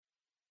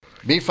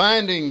be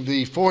finding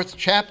the 4th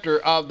chapter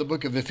of the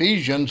book of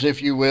Ephesians,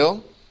 if you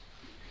will.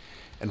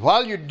 And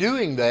while you're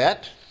doing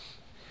that,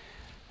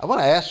 I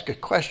want to ask a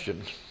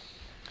question.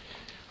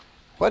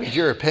 What is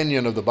your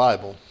opinion of the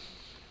Bible?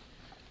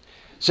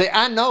 See,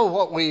 I know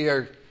what we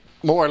are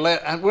more or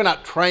less, we're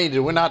not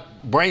trained, we're not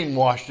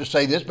brainwashed to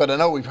say this, but I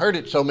know we've heard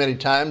it so many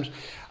times.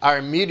 Our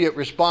immediate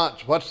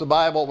response, what's the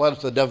Bible?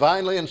 What's the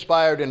divinely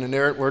inspired and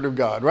inerrant Word of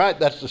God, right?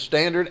 That's the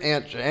standard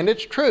answer, and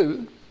it's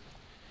true.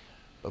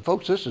 But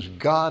folks, this is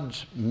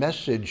God's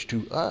message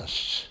to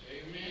us.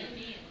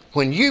 Amen.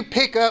 When you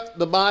pick up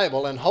the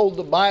Bible and hold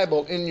the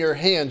Bible in your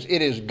hands,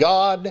 it is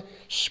God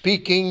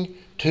speaking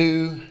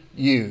to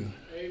you.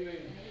 Amen.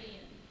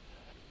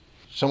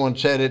 Someone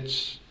said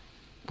it's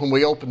when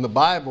we open the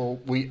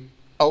Bible, we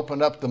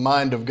open up the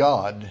mind of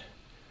God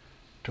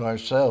to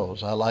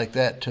ourselves. I like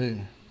that too.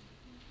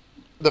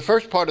 The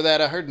first part of that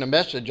I heard in a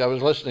message I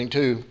was listening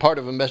to, part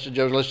of a message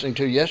I was listening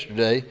to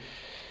yesterday,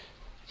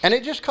 and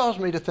it just caused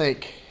me to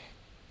think,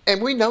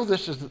 and we know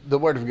this is the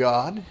Word of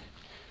God.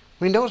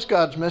 We know it's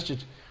God's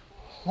message.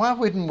 Why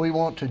wouldn't we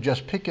want to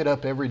just pick it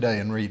up every day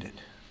and read it?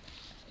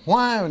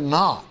 Why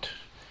not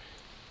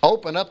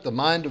open up the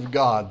mind of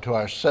God to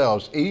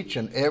ourselves each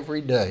and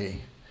every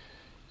day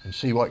and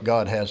see what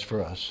God has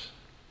for us?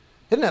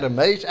 Isn't that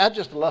amazing? I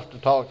just love to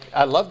talk.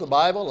 I love the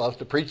Bible, love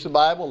to preach the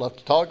Bible, love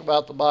to talk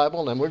about the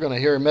Bible, and we're going to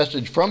hear a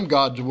message from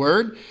God's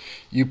Word.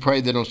 You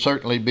pray that it'll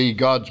certainly be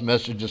God's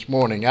message this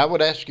morning. I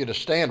would ask you to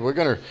stand. We're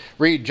going to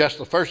read just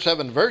the first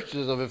 7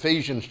 verses of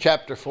Ephesians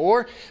chapter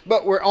 4,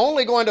 but we're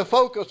only going to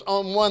focus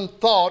on one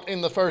thought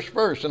in the first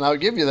verse, and I'll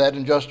give you that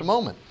in just a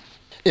moment.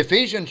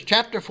 Ephesians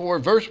chapter 4,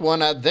 verse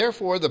 1, I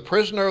therefore, the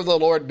prisoner of the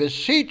Lord,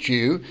 beseech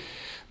you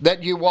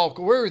that you walk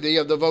worthy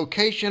of the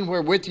vocation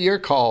wherewith ye are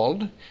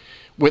called,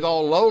 with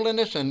all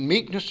lowliness and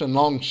meekness and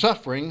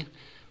long-suffering,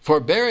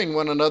 forbearing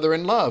one another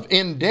in love,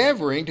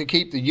 endeavoring to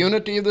keep the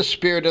unity of the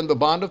Spirit in the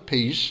bond of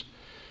peace.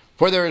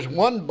 For there is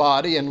one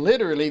body, and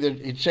literally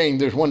it's saying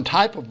there's one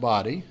type of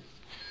body,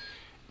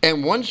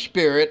 and one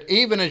Spirit,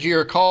 even as ye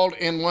are called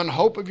in one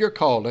hope of your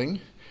calling,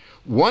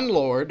 one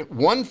Lord,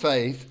 one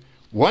faith,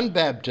 one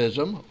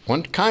baptism,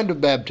 one kind of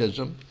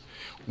baptism,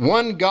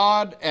 one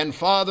God and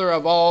Father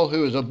of all,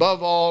 who is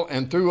above all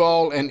and through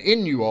all and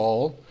in you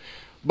all.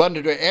 But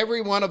unto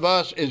every one of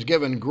us is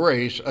given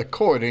grace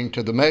according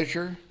to the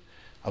measure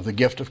of the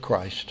gift of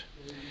Christ.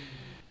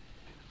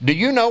 Do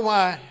you know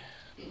why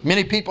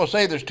many people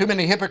say there's too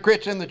many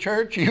hypocrites in the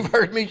church? You've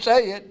heard me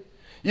say it.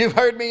 You've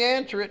heard me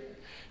answer it.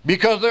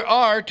 Because there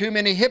are too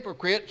many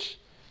hypocrites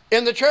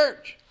in the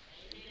church.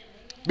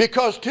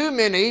 Because too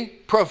many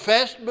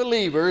professed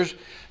believers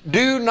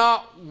do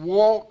not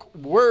walk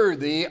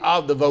worthy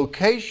of the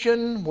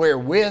vocation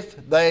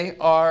wherewith they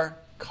are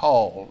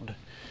called.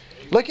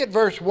 Look at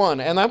verse 1,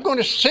 and I'm going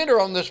to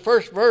center on this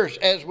first verse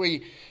as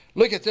we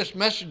look at this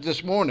message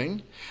this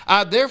morning.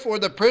 I therefore,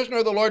 the prisoner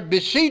of the Lord,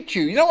 beseech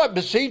you. You know what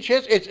beseech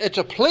is? It's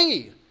a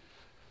plea.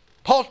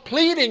 Paul's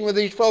pleading with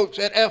these folks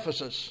at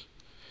Ephesus.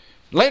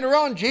 Later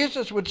on,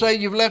 Jesus would say,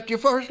 you've left your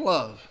first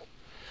love.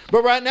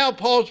 But right now,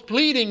 Paul's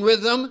pleading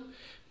with them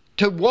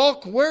to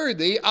walk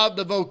worthy of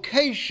the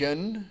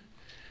vocation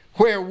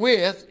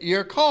wherewith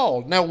you're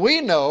called. Now,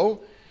 we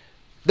know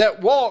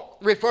that walk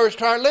refers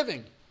to our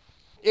living.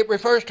 It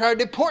refers to our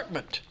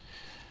deportment.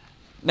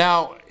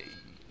 Now,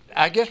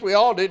 I guess we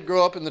all did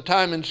grow up in the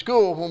time in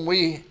school when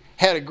we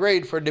had a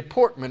grade for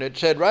deportment. It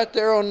said right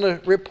there on the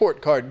report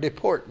card,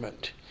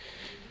 deportment.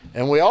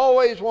 And we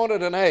always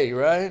wanted an A,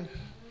 right?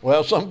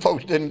 Well, some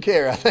folks didn't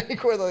care, I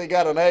think, whether they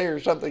got an A or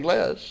something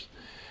less.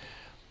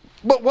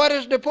 But what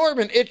is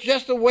deportment? It's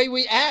just the way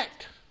we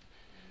act.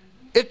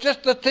 It's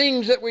just the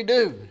things that we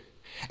do.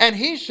 And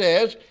he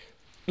says,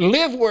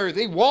 live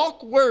worthy,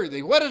 walk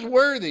worthy. What is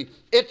worthy?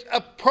 It's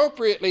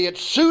appropriately,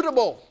 it's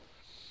suitable.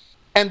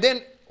 And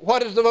then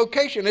what is the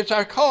vocation? It's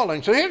our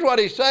calling. So here's what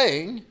he's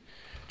saying.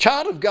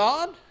 Child of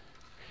God,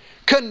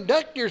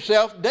 conduct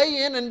yourself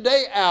day in and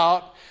day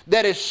out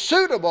that is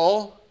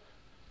suitable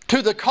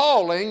to the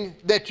calling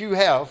that you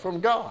have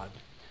from God.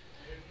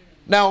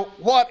 Now,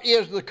 what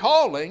is the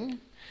calling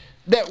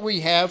that we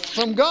have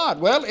from God?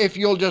 Well, if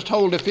you'll just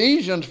hold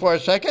Ephesians for a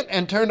second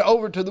and turn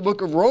over to the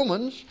book of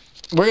Romans,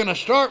 we're going to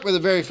start with a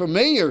very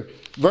familiar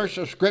verse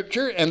of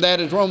Scripture, and that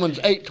is Romans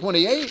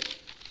 8:28.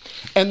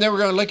 And then we're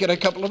going to look at a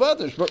couple of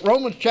others. But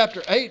Romans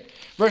chapter 8,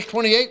 verse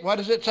 28, what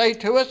does it say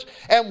to us?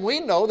 And we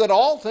know that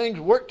all things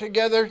work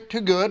together to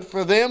good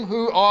for them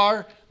who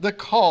are the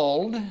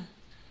called.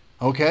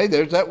 Okay,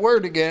 there's that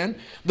word again.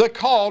 The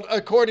called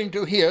according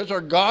to his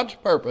or God's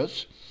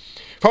purpose.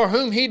 For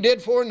whom he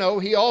did foreknow,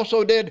 he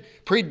also did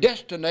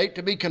predestinate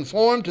to be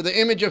conformed to the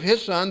image of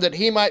his Son, that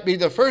he might be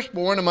the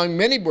firstborn among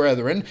many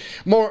brethren.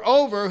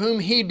 Moreover, whom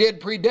he did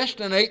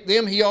predestinate,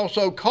 them he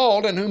also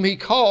called, and whom he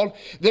called,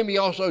 them he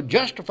also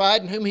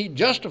justified, and whom he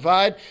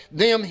justified,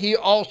 them he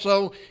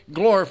also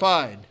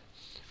glorified.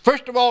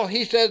 First of all,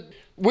 he said,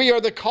 we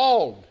are the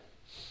called.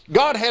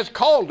 God has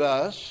called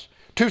us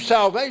to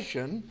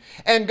salvation,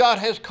 and God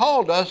has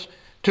called us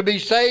to be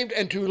saved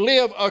and to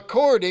live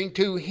according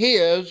to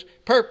His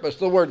purpose.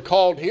 The word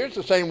called here is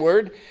the same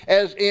word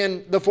as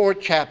in the 4th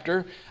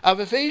chapter of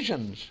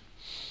Ephesians.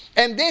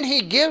 And then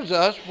he gives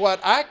us what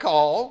I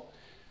call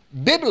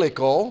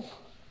biblical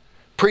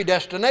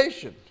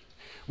predestination.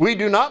 We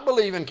do not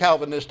believe in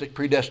Calvinistic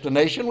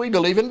predestination. We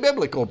believe in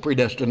biblical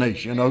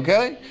predestination,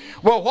 okay?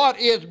 Well, what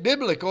is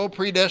biblical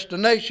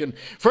predestination?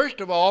 First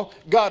of all,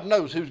 God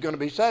knows who's going to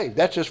be saved.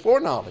 That's His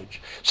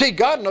foreknowledge. See,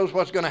 God knows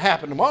what's going to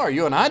happen tomorrow.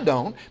 You and I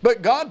don't,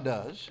 but God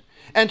does.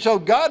 And so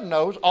God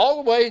knows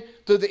all the way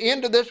to the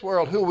end of this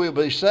world who will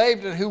be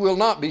saved and who will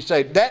not be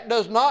saved. That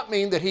does not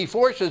mean that He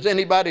forces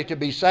anybody to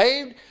be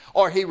saved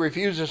or He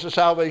refuses the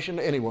salvation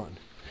to anyone.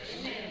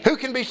 Amen. Who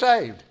can be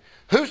saved?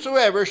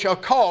 Whosoever shall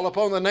call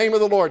upon the name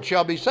of the Lord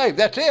shall be saved.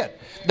 That's it.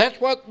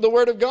 That's what the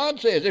Word of God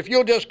says. If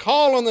you'll just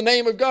call on the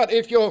name of God,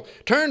 if you'll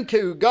turn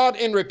to God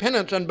in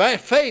repentance and by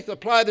faith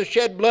apply the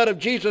shed blood of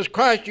Jesus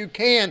Christ, you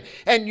can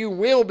and you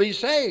will be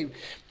saved.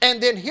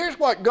 And then here's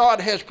what God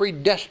has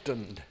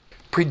predestined.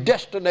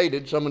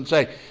 Predestinated, some would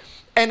say.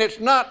 And it's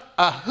not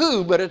a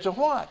who, but it's a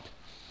what.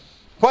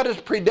 What does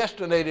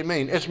predestinated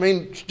mean? It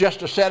means just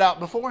to set out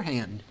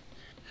beforehand.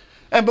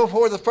 And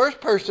before the first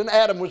person,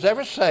 Adam, was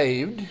ever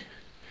saved,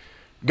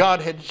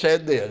 God had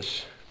said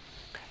this: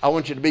 I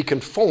want you to be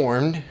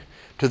conformed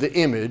to the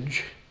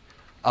image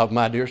of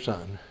my dear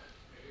Son.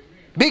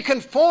 Be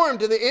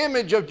conformed to the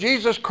image of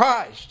Jesus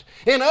Christ.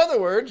 In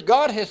other words,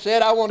 God has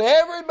said, I want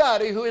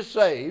everybody who is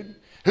saved,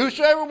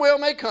 whosoever will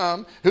may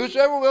come,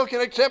 whosoever will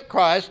can accept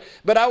Christ,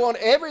 but I want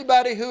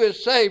everybody who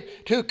is saved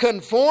to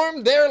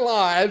conform their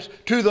lives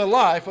to the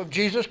life of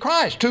Jesus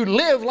Christ, to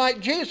live like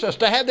Jesus,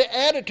 to have the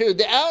attitude,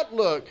 the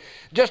outlook,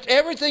 just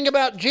everything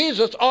about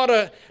Jesus ought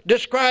to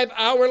describe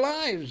our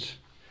lives.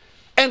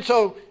 And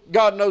so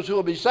God knows who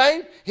will be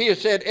saved. He has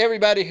said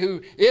everybody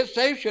who is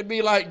saved should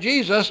be like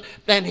Jesus,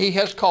 and He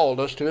has called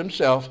us to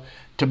Himself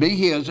to be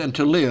His and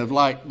to live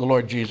like the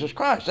Lord Jesus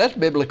Christ. That's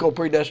biblical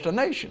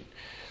predestination.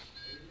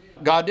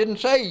 God didn't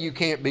say you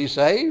can't be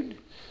saved,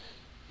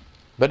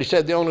 but He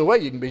said the only way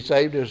you can be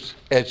saved is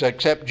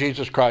accept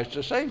Jesus Christ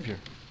as Savior.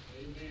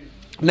 Amen.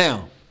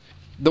 Now,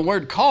 the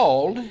word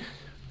called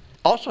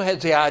also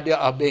has the idea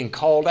of being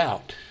called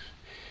out.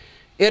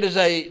 It is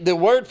the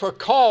word for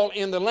call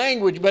in the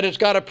language, but it's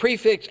got a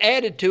prefix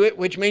added to it,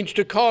 which means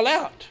to call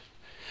out.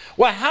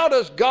 Well, how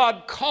does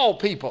God call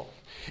people?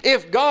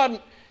 If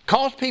God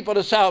calls people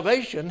to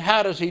salvation,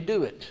 how does He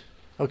do it?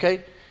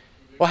 Okay?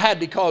 Well, how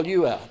did He call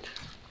you out?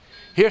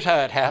 Here's how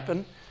it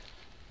happened.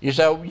 You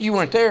say, well, you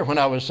weren't there when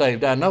I was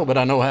saved. I know, but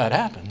I know how it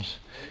happens.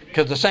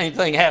 Because the same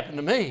thing happened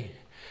to me.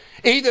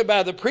 Either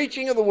by the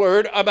preaching of the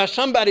Word or by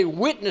somebody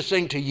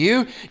witnessing to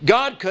you,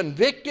 God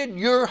convicted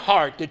your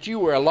heart that you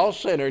were a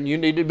lost sinner and you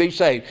needed to be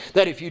saved.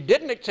 That if you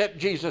didn't accept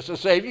Jesus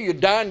as Savior,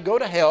 you'd die and go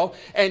to hell,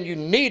 and you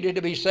needed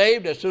to be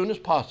saved as soon as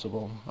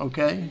possible.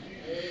 Okay?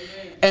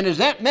 And as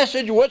that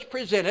message was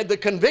presented, the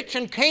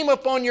conviction came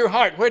upon your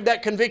heart. Where'd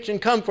that conviction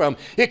come from?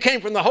 It came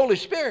from the Holy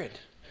Spirit.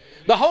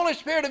 The Holy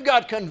Spirit of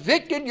God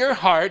convicted your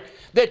heart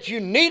that you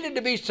needed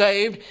to be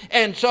saved.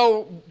 And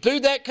so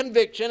through that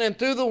conviction and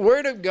through the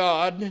Word of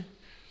God,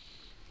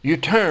 you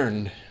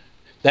turned,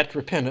 that's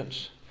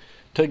repentance,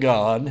 to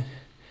God,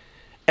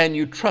 and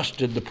you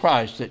trusted the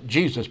price that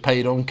Jesus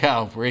paid on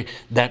Calvary.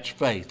 That's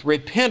faith.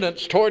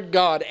 Repentance toward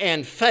God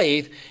and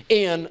faith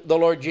in the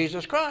Lord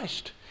Jesus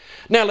Christ.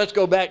 Now let's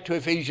go back to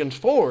Ephesians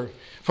 4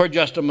 for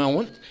just a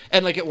moment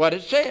and look at what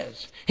it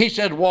says. He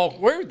said, walk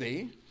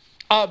worthy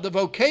of the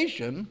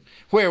vocation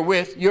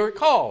wherewith you're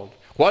called.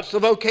 What's the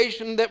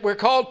vocation that we're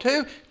called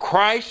to?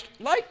 Christ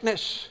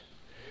likeness.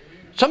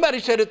 Somebody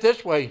said it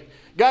this way: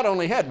 God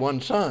only had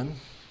one son,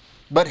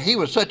 but He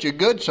was such a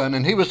good son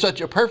and He was such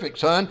a perfect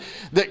son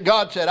that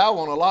God said, I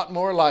want a lot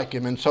more like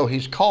Him, and so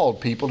He's called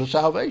people to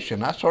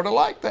salvation. I sort of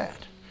like that.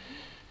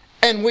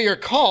 And we are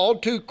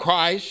called to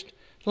Christ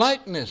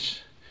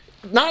likeness.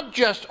 Not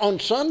just on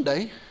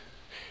Sunday.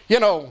 You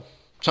know,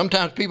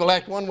 sometimes people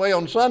act one way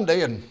on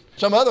Sunday and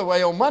some other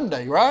way on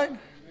Monday, right?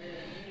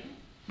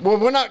 Well,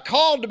 we're not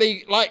called to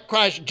be like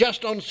Christ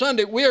just on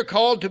Sunday. We are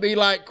called to be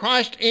like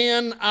Christ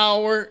in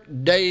our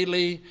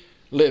daily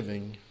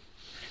living.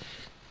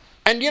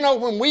 And you know,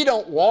 when we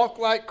don't walk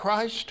like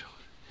Christ,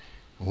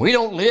 we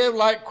don't live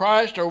like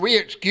Christ, or we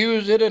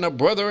excuse it in a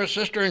brother or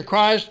sister in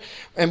Christ,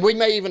 and we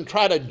may even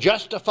try to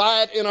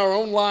justify it in our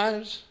own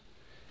lives,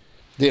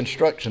 the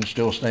instruction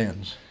still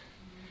stands.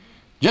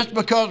 Just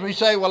because we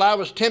say, well, I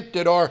was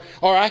tempted, or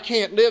I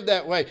can't live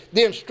that way,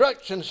 the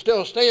instruction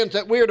still stands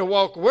that we're to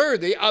walk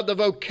worthy of the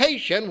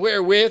vocation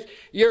wherewith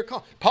you're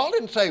called. Paul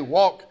didn't say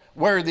walk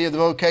worthy of the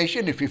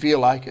vocation if you feel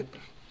like it.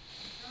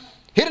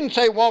 He didn't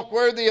say walk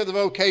worthy of the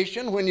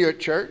vocation when you're at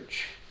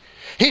church.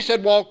 He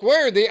said walk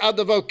worthy of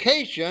the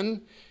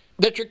vocation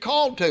that you're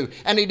called to.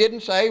 And he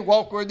didn't say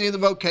walk worthy of the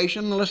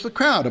vocation unless the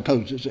crowd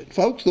opposes it.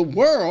 Folks, the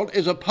world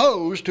is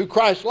opposed to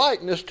Christ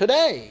likeness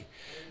today.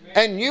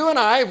 And you and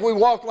I, if we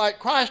walk like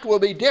Christ, will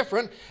be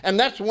different. And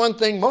that's one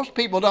thing most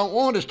people don't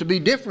want, is to be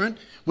different.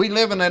 We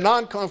live in a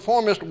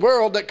nonconformist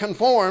world that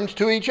conforms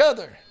to each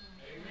other.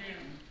 Amen.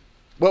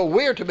 Well,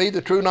 we're to be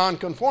the true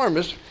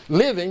nonconformists,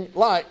 living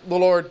like the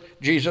Lord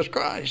Jesus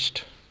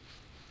Christ.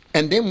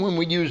 And then when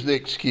we use the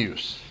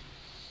excuse,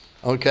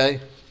 okay?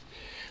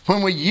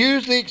 When we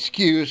use the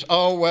excuse,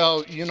 oh,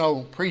 well,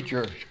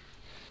 preacher,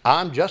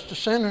 I'm just a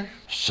sinner,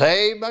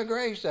 saved by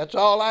grace, that's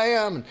all I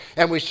am.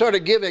 And we sort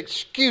of give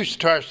excuse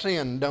to our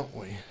sin, don't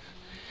we?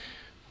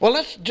 Well,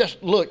 let's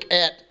just look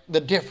at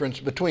the difference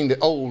between the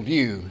old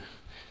you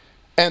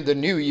and the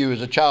new you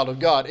as a child of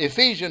God.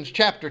 Ephesians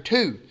chapter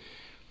 2.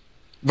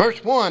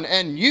 Verse 1,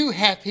 and you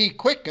hath he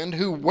quickened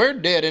who were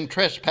dead in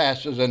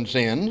trespasses and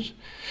sins,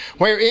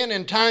 wherein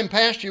in time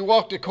past you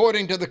walked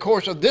according to the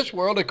course of this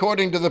world,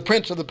 according to the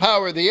prince of the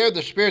power of the air,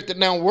 the spirit that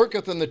now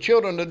worketh in the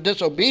children of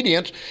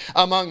disobedience,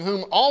 among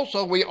whom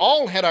also we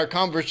all had our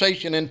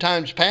conversation in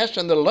times past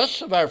in the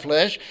lusts of our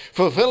flesh,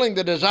 fulfilling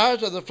the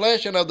desires of the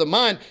flesh and of the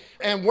mind,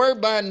 and were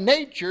by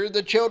nature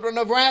the children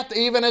of wrath,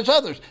 even as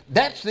others.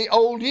 That's the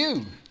old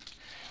you.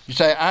 You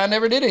say, I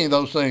never did any of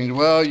those things.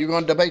 Well, you're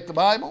going to debate the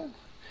Bible?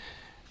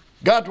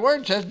 God's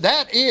Word says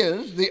that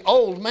is the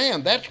old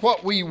man. That's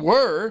what we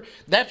were.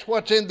 That's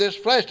what's in this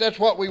flesh. That's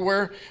what we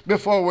were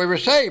before we were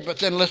saved. But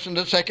then listen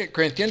to 2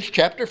 Corinthians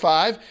chapter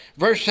 5,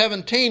 verse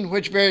 17,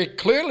 which very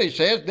clearly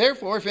says,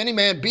 therefore, if any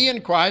man be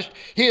in Christ,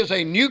 he is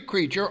a new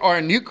creature or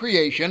a new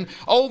creation.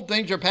 Old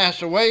things are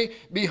passed away.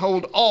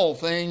 Behold, all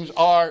things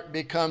are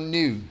become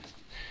new.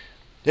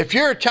 If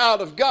you're a child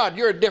of God,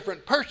 you're a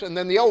different person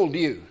than the old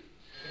you.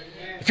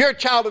 Amen. If you're a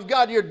child of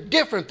God, you're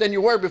different than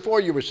you were before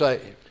you were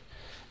saved.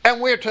 And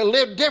we're to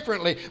live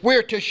differently.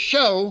 We're to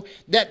show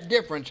that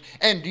difference.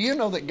 And do you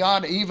know that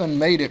God even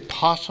made it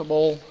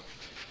possible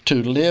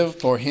to live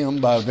for Him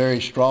by a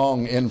very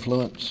strong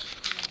influence?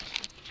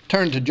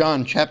 Turn to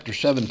John chapter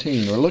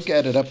 17, or look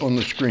at it up on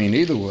the screen,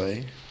 either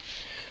way.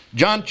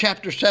 John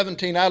chapter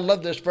 17, I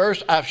love this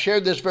verse. I've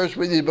shared this verse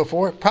with you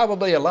before,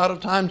 probably a lot of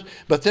times,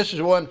 but this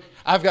is one,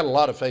 I've got a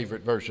lot of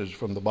favorite verses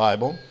from the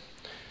Bible,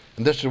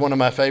 and this is one of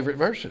my favorite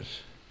verses.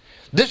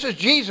 This is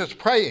Jesus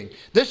praying.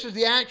 This is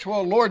the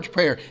actual Lord's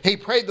Prayer. He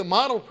prayed the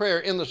model prayer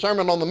in the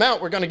Sermon on the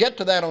Mount. We're going to get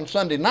to that on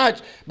Sunday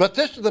nights. But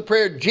this is the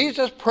prayer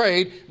Jesus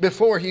prayed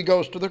before He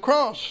goes to the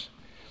cross.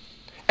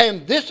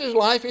 And this is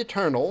life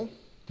eternal,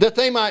 that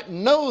they might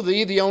know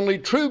Thee, the only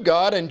true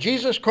God, and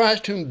Jesus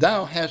Christ whom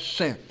Thou hast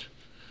sent.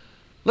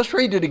 Let's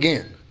read it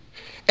again.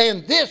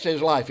 And this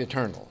is life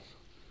eternal,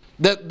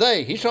 that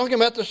they, He's talking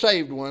about the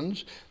saved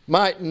ones,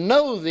 might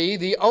know Thee,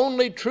 the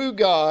only true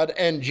God,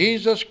 and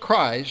Jesus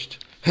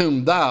Christ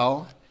whom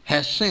Thou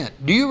hast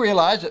sent. Do you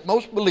realize that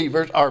most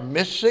believers are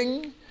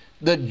missing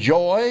the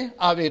joy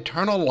of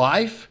eternal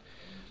life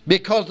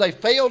because they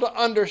fail to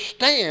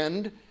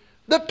understand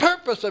the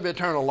purpose of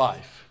eternal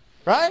life?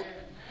 Right?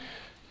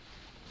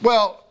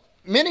 Well,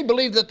 many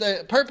believe that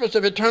the purpose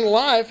of eternal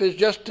life is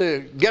just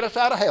to get us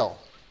out of hell.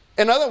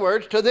 In other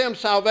words, to them,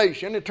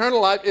 salvation, eternal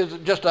life, is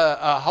just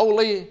a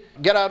holy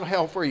get out of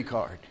hell free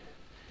card.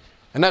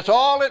 And that's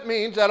all it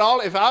means, that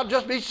if I'll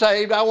just be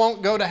saved, I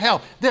won't go to hell.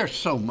 There's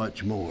so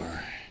much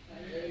more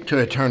to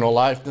eternal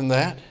life than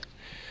that.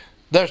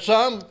 There's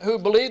some who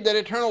believe that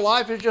eternal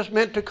life is just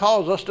meant to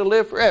cause us to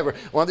live forever.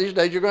 One of these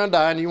days you're going to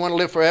die and you want to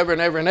live forever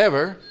and ever and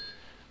ever.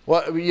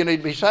 Well, you need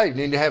to be saved.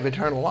 You need to have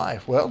eternal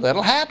life. Well,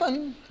 that'll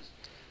happen.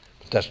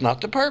 But that's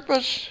not the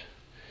purpose.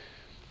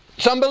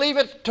 Some believe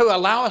it's to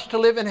allow us to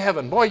live in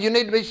heaven. Boy, you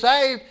need to be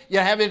saved. You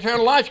have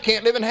eternal life. You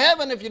can't live in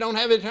heaven if you don't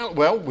have eternal life.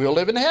 Well, we'll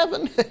live in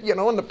heaven,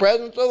 in the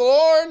presence of the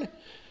Lord.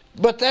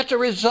 But that's a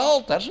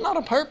result. That's not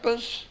a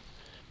purpose.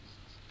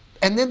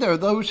 And then there are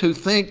those who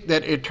think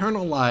that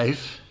eternal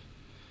life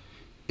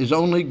is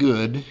only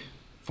good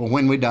for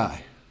when we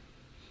die.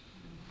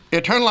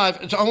 Eternal life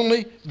is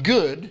only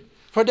good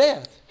for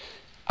death.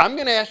 I'm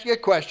going to ask you a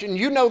question.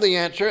 You know the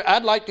answer.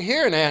 I'd like to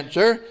hear an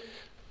answer.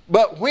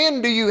 But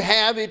when do you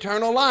have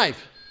eternal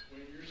life?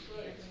 When you're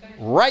saved.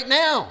 Right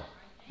now.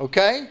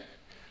 Okay?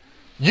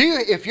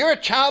 If you're a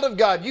child of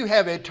God, you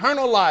have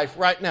eternal life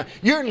right now.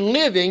 You're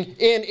living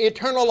in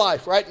eternal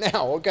life right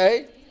now.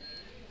 Okay?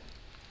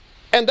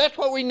 And that's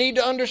what we need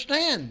to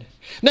understand.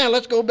 Now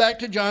let's go back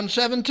to John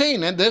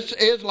 17. And this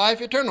is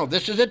life eternal.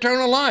 This is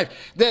eternal life.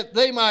 That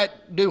they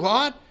might do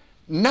what?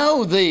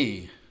 Know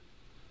Thee,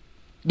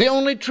 the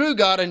only true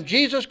God, and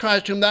Jesus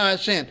Christ whom Thou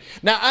hast sent.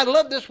 Now, I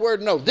love this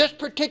word know. This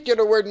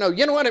particular word know.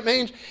 You know what it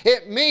means?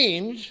 It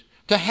means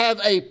to have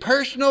a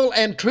personal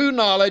and true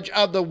knowledge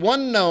of the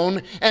one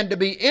known and to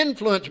be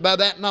influenced by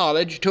that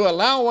knowledge, to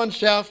allow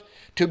oneself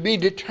to be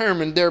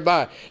determined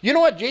thereby. You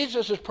know what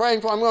Jesus is praying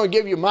for? I'm going to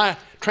give you my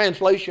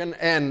translation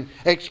and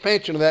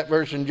expansion of that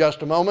verse in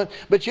just a moment.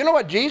 But you know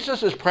what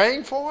Jesus is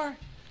praying for?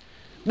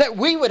 That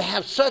we would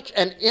have such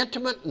an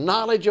intimate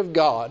knowledge of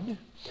God,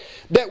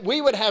 that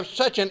we would have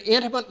such an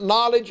intimate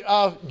knowledge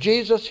of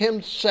Jesus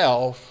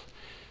Himself,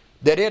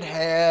 that it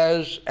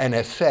has an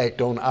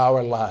effect on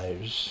our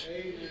lives.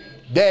 Amen.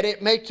 That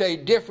it makes a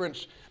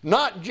difference,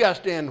 not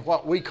just in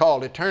what we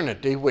call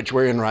eternity, which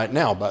we're in right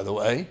now, by the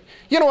way.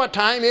 You know what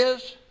time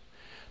is?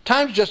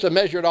 Time's just a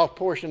measured off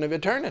portion of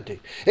eternity.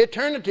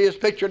 Eternity is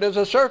pictured as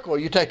a circle.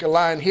 You take a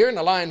line here and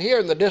a line here,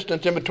 and the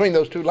distance in between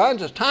those two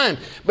lines is time.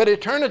 But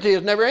eternity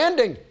is never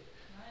ending.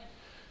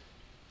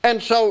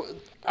 And so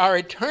our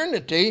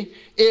eternity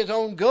is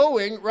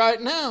ongoing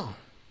right now.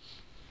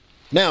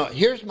 Now,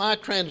 here's my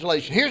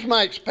translation. Here's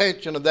my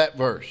expansion of that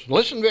verse.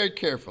 Listen very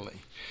carefully.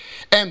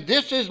 And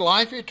this is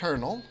life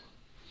eternal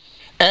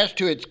as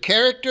to its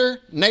character,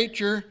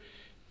 nature,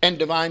 and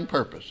divine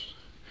purpose.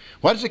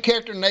 What is the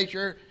character,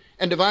 nature,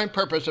 and divine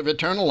purpose of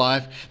eternal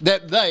life?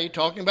 That they,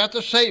 talking about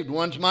the saved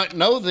ones, might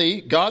know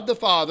thee, God the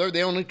Father,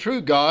 the only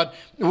true God,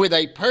 with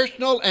a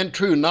personal and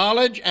true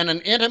knowledge and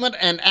an intimate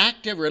and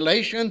active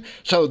relation,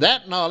 so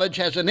that knowledge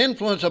has an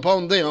influence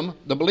upon them,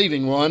 the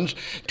believing ones,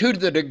 to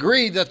the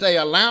degree that they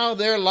allow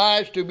their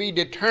lives to be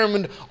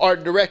determined or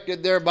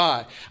directed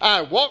thereby.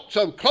 I walk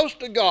so close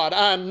to God.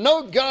 I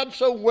know God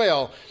so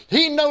well.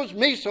 He knows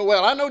me so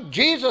well. I know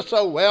Jesus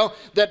so well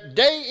that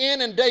day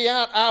in and day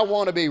out I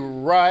want to be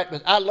right.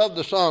 I love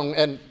the song,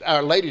 and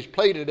our ladies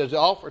played it as the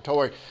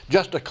offertory,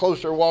 Just a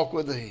Closer Walk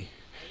with Thee.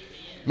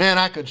 Man,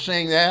 I could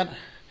sing that.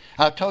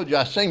 I told you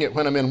I sing it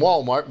when I'm in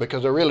Walmart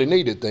because I really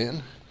need it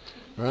then,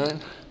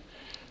 right?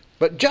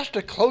 But just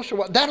a closer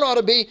walk, that ought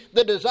to be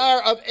the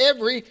desire of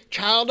every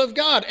child of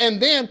God.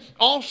 And then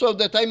also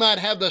that they might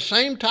have the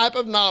same type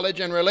of knowledge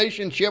and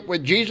relationship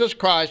with Jesus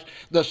Christ,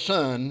 the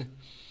Son,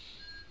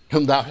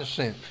 whom thou hast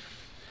sent.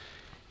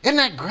 Isn't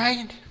that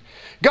great?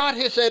 God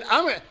has said,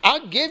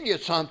 I'll give you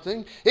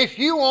something. If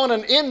you want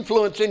an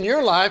influence in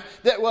your life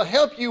that will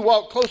help you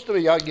walk close to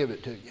me, I'll give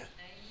it to you.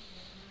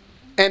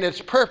 And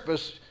its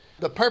purpose,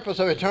 the purpose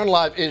of eternal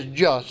life is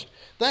just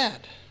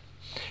that.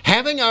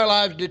 Having our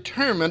lives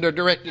determined or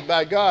directed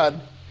by God,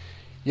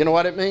 you know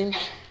what it means?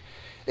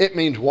 It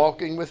means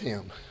walking with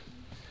Him.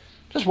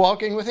 Just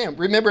walking with Him.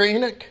 Remember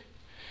Enoch?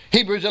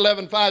 Hebrews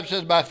 11:5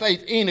 says, by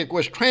faith Enoch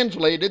was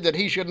translated that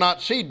he should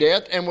not see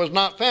death, and was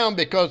not found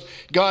because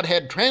God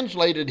had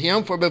translated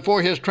him. For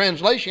before his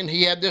translation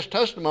he had this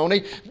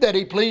testimony that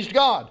he pleased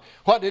God.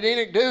 What did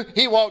Enoch do?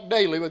 He walked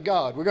daily with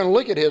God. We're going to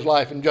look at his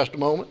life in just a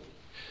moment.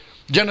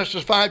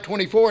 Genesis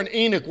 5:24, and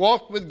Enoch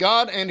walked with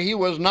God, and he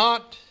was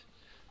not,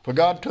 for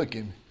God took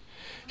him.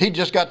 He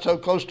just got so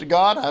close to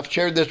God. I've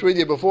shared this with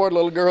you before. A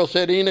little girl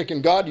said Enoch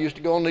and God used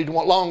to go on these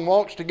long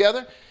walks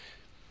together.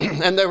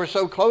 And they were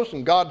so close,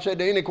 and God said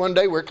to Enoch one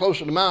day, we're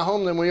closer to my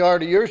home than we are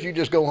to yours. You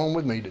just go home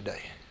with me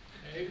today.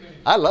 Amen.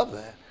 I love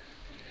that.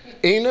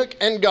 Enoch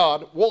and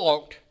God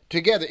walked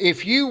together.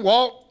 If you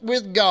walk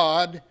with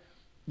God,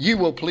 you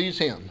will please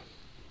Him.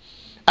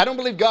 I don't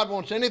believe God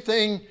wants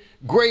anything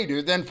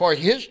greater than for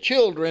His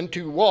children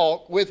to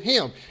walk with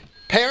Him.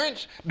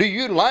 Parents, do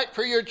you like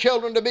for your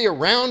children to be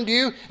around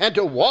you and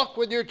to walk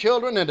with your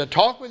children and to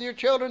talk with your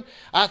children?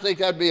 I think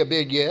that'd be a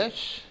big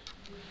yes.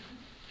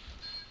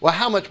 Well,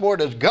 how much more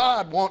does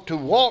God want to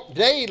walk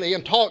daily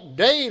and talk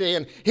daily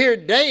and hear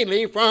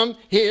daily from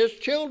His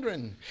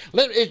children?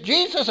 Is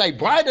Jesus a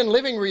bright and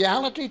living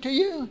reality to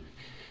you?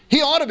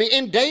 He ought to be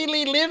in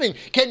daily living.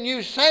 Can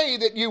you say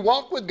that you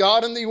walk with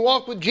God and that you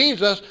walk with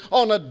Jesus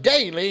on a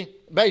daily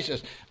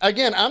basis?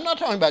 Again, I'm not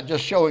talking about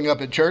just showing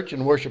up at church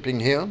and worshiping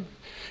Him.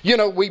 You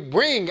know, we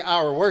bring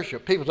our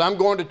worship. People say, I'm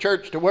going to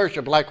church to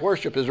worship, like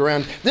worship is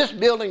around. This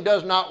building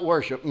does not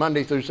worship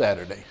Monday through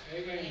Saturday.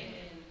 Amen.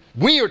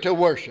 We are to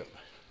worship.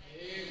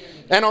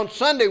 And on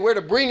Sunday, we're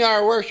to bring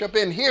our worship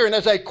in here. And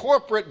as a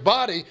corporate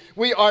body,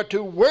 we are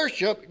to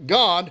worship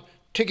God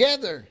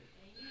together.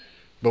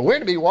 But we're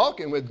to be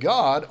walking with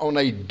God on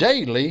a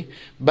daily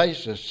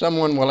basis.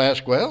 Someone will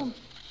ask, well,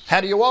 how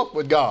do you walk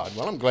with God?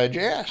 Well, I'm glad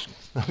you asked.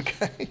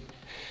 Okay.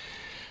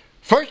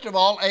 First of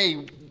all,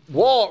 a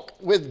walk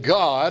with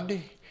God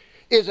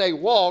is a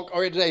walk,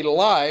 or it's a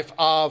life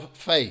of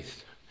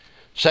faith.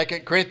 2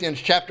 Corinthians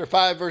chapter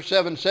 5, verse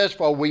 7 says,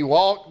 for we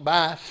walk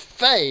by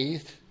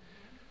faith,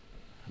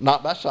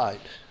 not by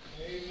sight.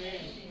 Amen.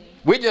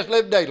 We just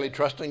live daily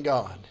trusting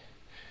God.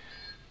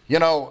 You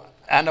know,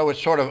 I know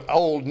it's sort of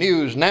old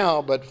news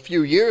now, but a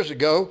few years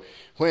ago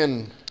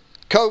when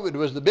COVID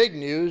was the big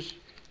news,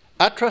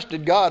 I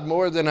trusted God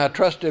more than I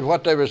trusted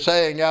what they were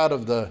saying out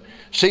of the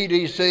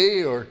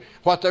CDC or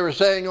what they were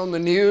saying on the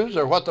news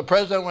or what the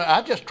president was.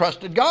 I just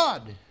trusted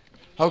God.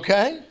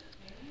 Okay?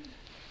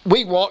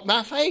 We walk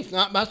by faith,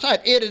 not by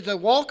sight. It is a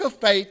walk of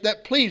faith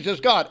that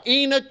pleases God.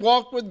 Enoch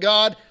walked with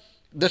God.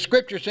 The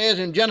scripture says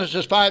in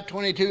Genesis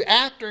 5:22,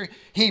 after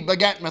he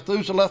begat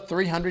Methuselah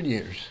 300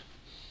 years.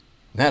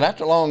 Now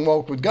that's a long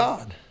walk with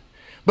God.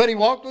 But he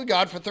walked with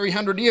God for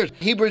 300 years.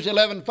 Hebrews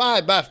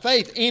 11:5, by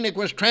faith Enoch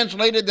was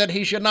translated that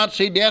he should not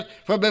see death,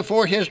 for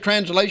before his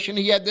translation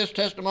he had this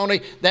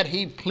testimony that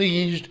he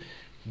pleased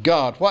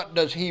God. What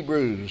does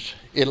Hebrews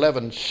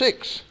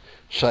 11:6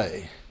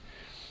 say?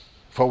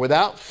 For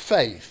without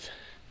faith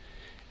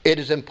it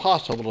is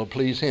impossible to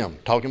please Him.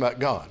 Talking about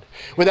God.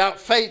 Without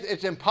faith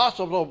it's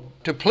impossible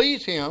to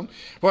please Him,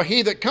 for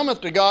he that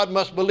cometh to God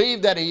must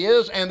believe that He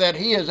is, and that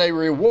He is a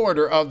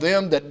rewarder of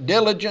them that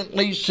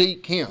diligently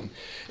seek Him.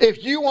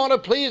 If you want to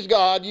please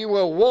God, you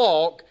will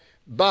walk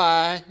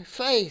by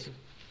faith.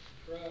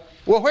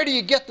 Well, where do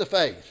you get the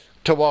faith?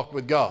 to walk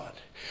with God?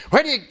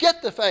 Where do you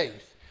get the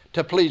faith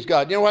to please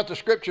God? You know what the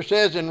scripture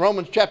says in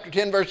Romans chapter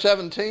 10 verse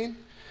 17?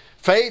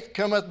 Faith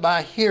cometh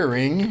by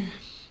hearing,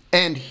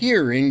 and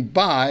hearing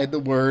by the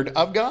word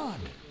of God.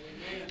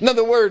 Now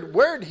the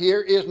word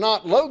here is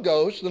not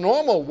logos, the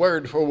normal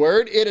word for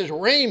word. It is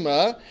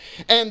rhema,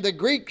 and the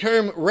Greek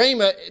term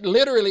rhema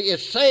literally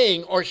is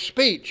saying or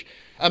speech.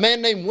 A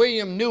man named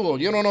William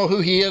Newell, you don't know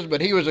who he is,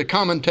 but he was a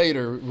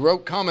commentator,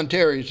 wrote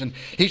commentaries, and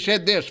he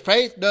said this: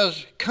 faith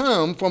does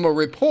come from a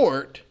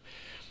report,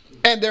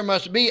 and there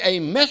must be a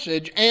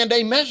message and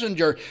a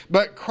messenger,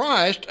 but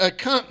Christ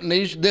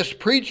accompanies this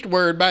preached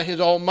word by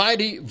his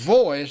almighty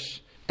voice,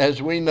 as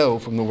we know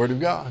from the Word of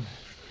God.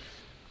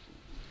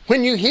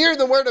 When you hear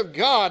the Word of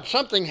God,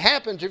 something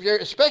happens.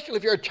 Especially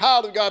if you're a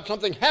child of God,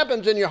 something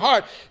happens in your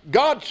heart.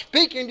 God's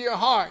speaking to your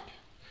heart.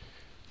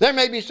 There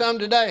may be some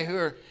today who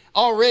are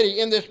already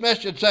in this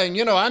message saying,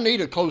 you know, I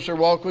need a closer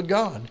walk with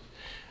God.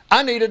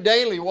 I need a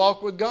daily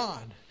walk with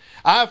God.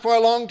 I, for a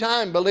long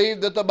time,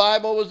 believed that the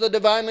Bible was the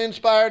divinely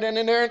inspired and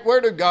inerrant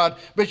Word of God.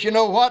 But you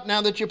know what?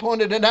 Now that you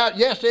pointed it out,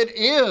 yes, it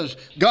is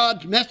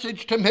God's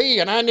message to me,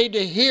 and I need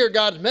to hear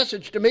God's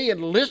message to me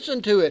and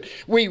listen to it.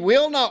 We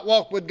will not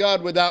walk with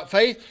God without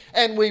faith,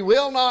 and we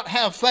will not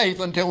have faith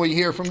until we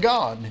hear from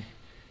God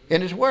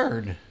in His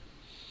Word.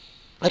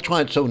 That's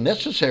why it's so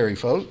necessary,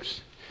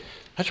 folks.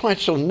 That's why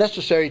it's so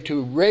necessary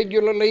to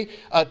regularly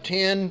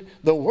attend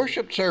the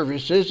worship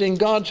services in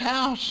God's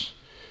house.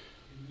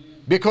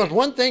 Because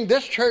one thing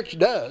this church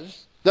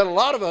does that a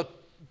lot of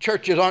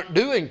churches aren't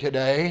doing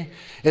today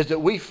is that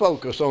we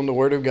focus on the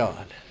Word of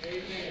God.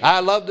 Amen. I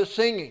love the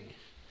singing.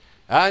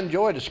 I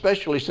enjoyed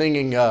especially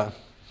singing, what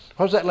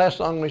was that last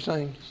song we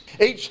sang?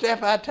 Each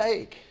Step I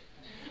Take.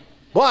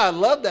 Boy, I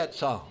love that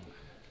song.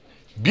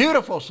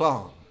 Beautiful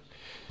song.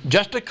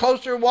 Just a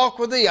Closer Walk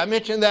with Thee. I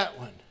mentioned that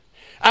one.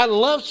 I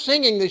love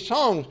singing these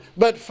songs,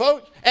 but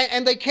folks,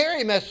 and they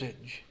carry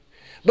message.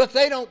 But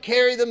they don't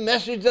carry the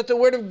message that the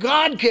Word of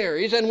God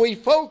carries, and we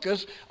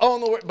focus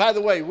on the Word. By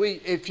the way,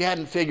 if you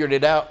hadn't figured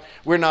it out,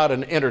 we're not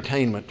an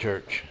entertainment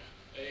church.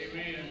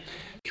 Amen.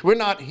 We're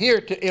not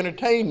here to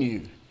entertain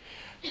you.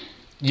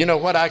 You know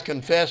what I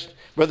confessed?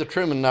 Brother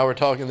Truman and I were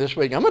talking this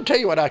week. I'm going to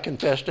tell you what I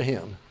confessed to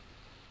him.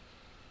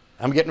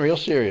 I'm getting real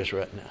serious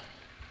right now.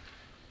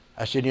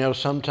 I said, you know,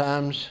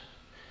 sometimes,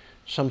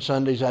 some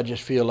Sundays I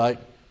just feel like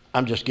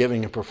I'm just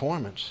giving a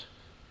performance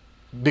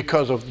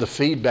because of the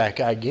feedback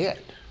I get.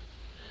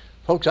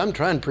 Folks, I'm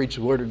trying to preach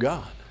the Word of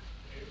God.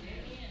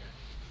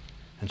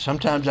 And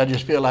sometimes I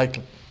just feel like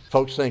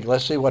folks think,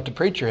 let's see what the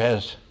preacher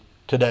has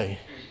today.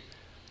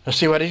 Let's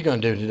see what he's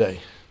going to do today.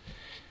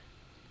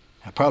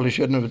 I probably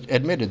shouldn't have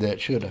admitted that,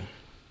 should I?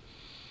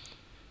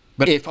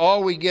 But if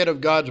all we get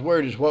of God's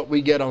Word is what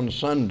we get on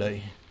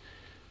Sunday,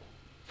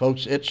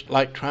 folks, it's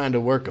like trying to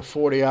work a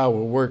 40-hour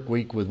work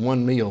week with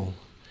one meal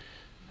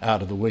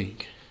out of the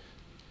week.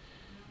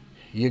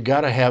 You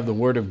got to have the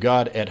Word of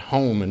God at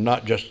home and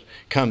not just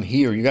come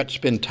here. You got to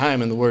spend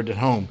time in the Word at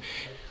home.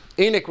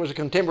 Enoch was a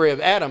contemporary of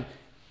Adam.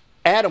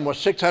 Adam was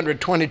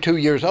 622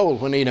 years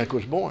old when Enoch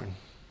was born.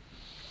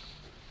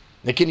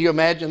 Now, can you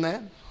imagine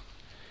that?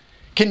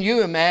 Can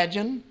you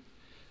imagine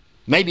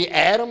maybe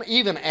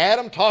even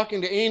Adam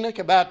talking to Enoch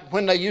about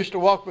when they used to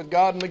walk with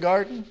God in the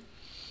garden?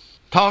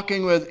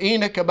 Talking with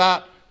Enoch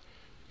about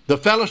the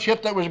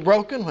fellowship that was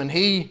broken when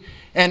he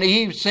and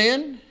Eve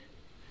sinned?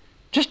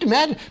 Just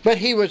imagine. But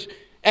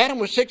Adam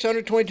was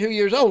 622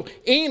 years old.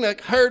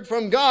 Enoch heard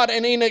from God,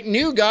 and Enoch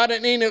knew God,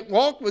 and Enoch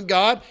walked with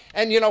God.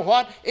 And you know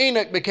what?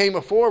 Enoch became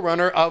a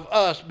forerunner of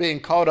us being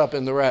caught up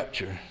in the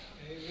rapture.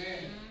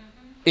 Amen.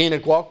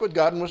 Enoch walked with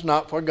God and was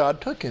not, for God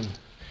took him.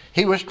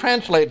 He was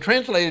translated.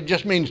 Translated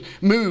just means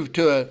moved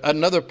to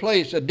another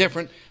place, a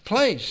different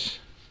place.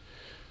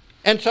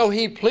 And so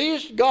he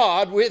pleased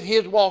God with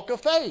his walk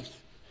of faith.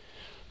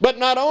 But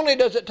not only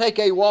does it take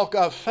a walk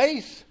of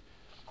faith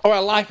or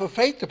a life of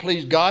faith to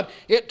please God,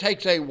 it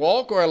takes a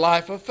walk or a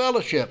life of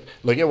fellowship.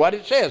 Look at what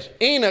it says.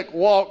 Enoch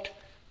walked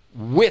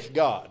with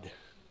God.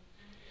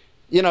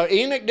 You know,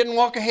 Enoch didn't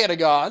walk ahead of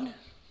God.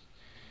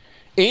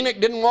 Enoch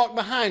didn't walk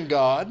behind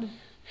God.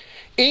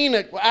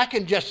 I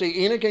can just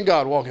see Enoch and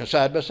God walking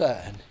side by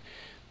side.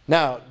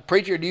 Now,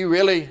 preacher, do you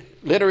really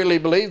literally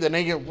believe that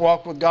Enoch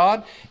walked with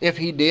God? If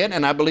he did,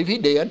 and I believe he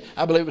did,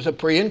 I believe it was a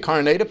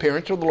pre-incarnate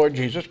appearance of the Lord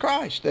Jesus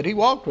Christ that he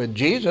walked with.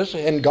 Jesus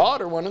and God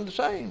are one and the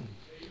same.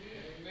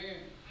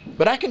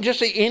 But I can just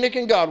see Enoch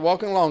and God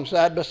walking along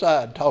side by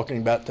side talking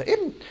about that.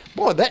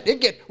 Boy,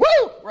 it get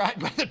woo right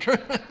by the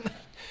truth.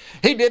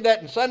 He did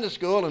that in Sunday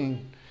school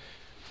and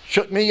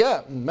shook me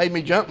up and made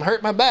me jump and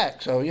hurt my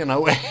back. So, you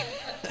know, I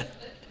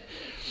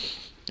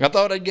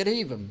thought I'd get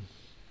even.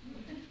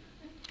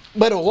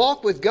 But a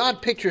walk with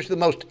God pictures the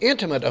most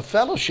intimate of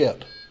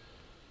fellowship.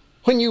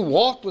 When you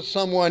walk with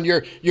someone,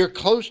 you're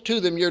close to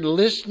them, you're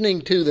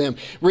listening to them.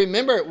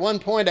 Remember at one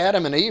point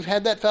Adam and Eve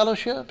had that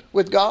fellowship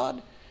with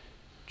God?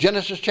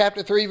 Genesis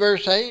chapter 3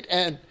 verse 8,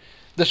 and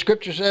The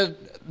scripture says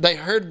they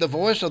heard the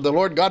voice of the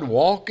Lord God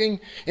walking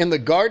in the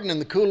garden in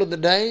the cool of the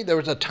day. There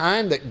was a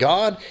time that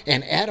God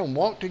and Adam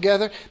walked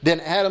together.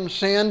 Then Adam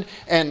sinned.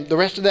 And the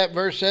rest of that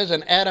verse says,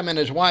 and Adam and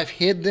his wife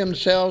hid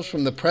themselves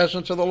from the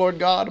presence of the Lord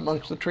God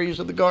amongst the trees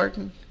of the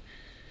garden.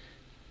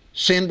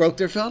 Sin broke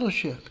their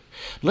fellowship.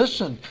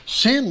 Listen,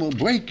 sin will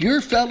break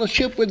your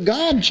fellowship with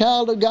God,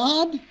 child of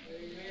God.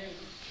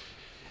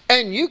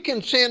 And you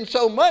can sin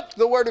so much,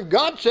 the Word of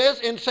God says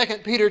in 2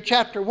 Peter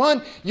chapter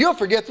 1, you'll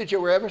forget that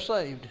you were ever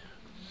saved.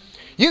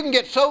 You can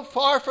get so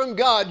far from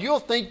God, you'll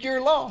think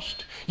you're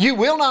lost. You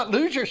will not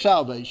lose your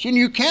salvation.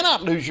 You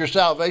cannot lose your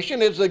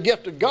salvation. It's the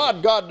gift of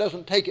God. God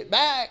doesn't take it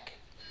back.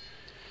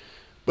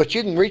 But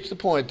you can reach the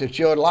point that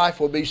your life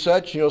will be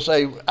such, you'll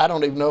say, I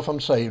don't even know if I'm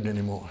saved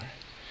anymore.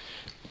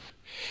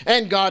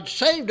 And God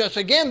saved us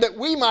again that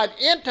we might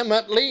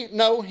intimately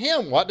know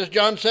Him. What does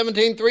John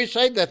 17:3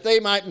 say? That they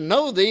might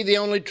know Thee, the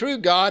only true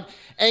God,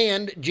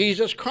 and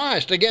Jesus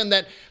Christ. Again,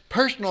 that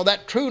personal,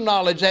 that true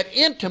knowledge, that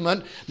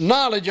intimate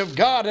knowledge of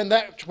God, and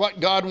that's what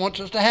God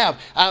wants us to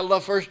have. I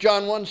love 1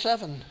 John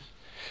 1:7.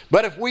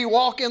 But if we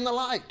walk in the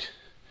light,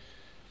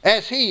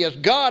 as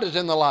God is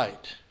in the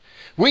light,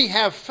 we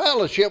have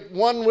fellowship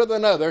one with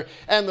another,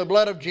 and the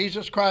blood of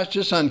Jesus Christ,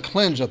 His Son,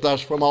 cleanseth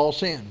us from all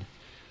sin.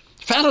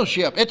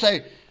 Fellowship. It's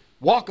a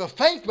walk of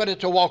faith, but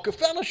it's a walk of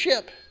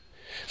fellowship.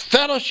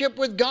 Fellowship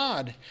with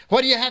God.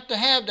 What do you have to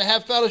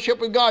have fellowship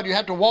with God? You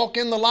have to walk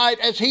in the light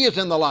as He is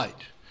in the light.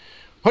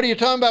 What are you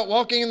talking about,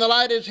 walking in the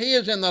light as He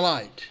is in the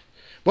light?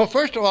 Well,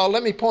 first of all,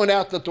 let me point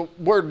out that the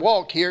word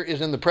walk here is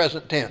in the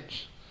present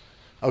tense.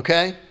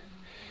 Okay?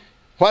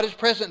 What is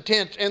present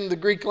tense in the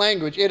Greek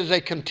language? It is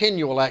a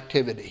continual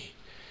activity.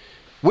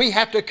 We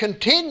have to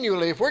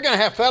continually, if we're going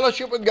to have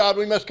fellowship with God,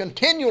 we must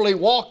continually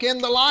walk in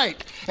the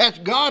light as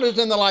God is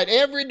in the light.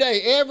 Every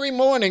day, every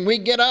morning, we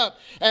get up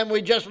and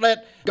we just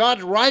let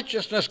God's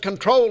righteousness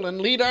control and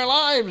lead our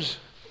lives.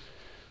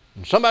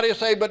 And somebody will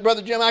say, but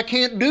Brother Jim, I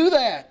can't do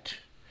that.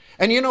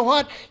 And you know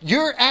what?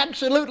 You're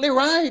absolutely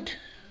right.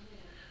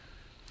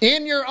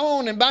 In your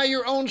own and by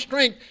your own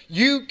strength,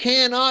 you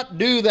cannot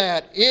do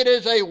that. It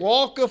is a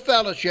walk of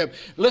fellowship.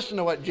 Listen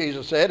to what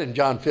Jesus said in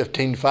John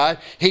 15:5.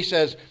 He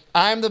says,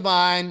 I am the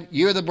vine,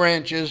 you are the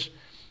branches.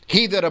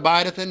 He that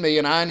abideth in me,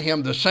 and I in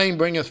him, the same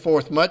bringeth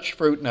forth much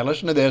fruit. Now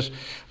listen to this.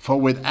 For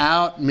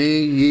without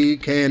me ye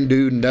can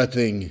do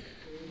nothing.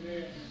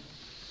 Amen.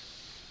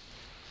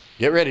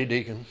 Get ready,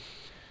 deacon.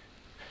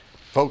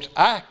 Folks,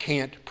 I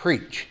can't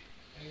preach.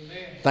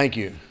 Amen. Thank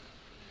you.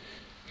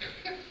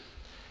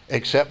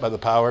 Except by the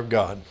power of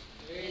God.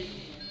 Amen.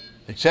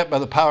 Except by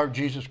the power of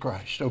Jesus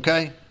Christ,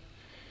 okay?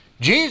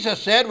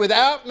 Jesus said,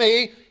 without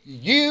me,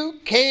 you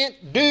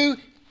can't do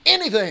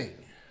anything.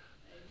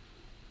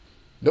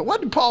 But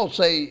what did Paul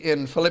say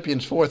in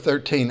Philippians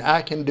 4:13?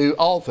 I can do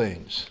all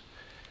things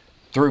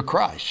through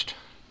Christ,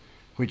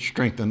 which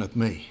strengtheneth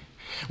me.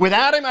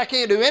 Without Him, I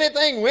can't do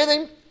anything. With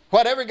Him,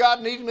 whatever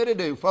God needs me to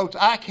do, folks,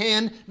 I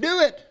can do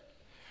it.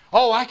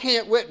 Oh, I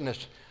can't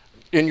witness.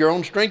 In your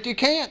own strength, you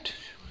can't.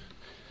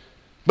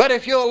 But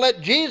if you'll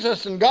let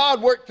Jesus and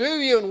God work through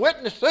you and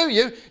witness through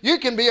you, you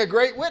can be a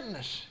great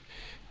witness.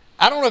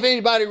 I don't know if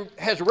anybody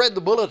has read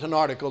the bulletin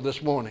article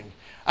this morning.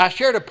 I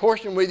shared a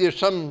portion with you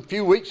some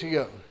few weeks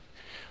ago.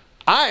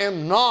 I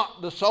am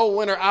not the soul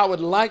winner I would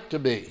like to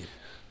be,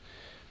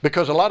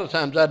 because a lot of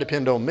times I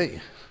depend on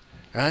me,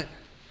 right?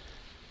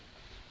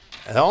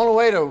 And the only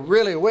way to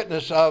really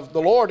witness of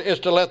the Lord is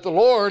to let the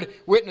Lord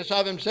witness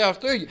of Himself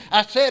through you.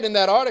 I said in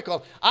that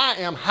article, I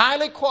am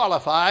highly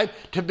qualified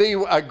to be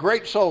a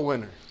great soul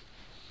winner.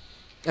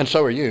 And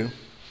so are you.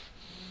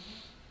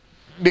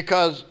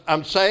 Because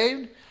I'm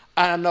saved.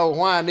 I know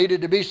why I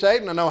needed to be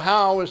saved, and I know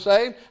how I was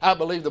saved. I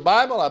believe the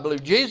Bible. I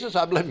believe Jesus.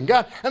 I believe in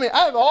God. I mean,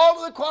 I have all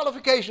of the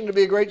qualifications to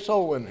be a great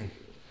soul winner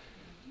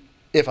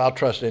if I'll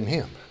trust in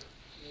Him.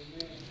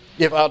 Amen.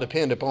 If I'll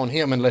depend upon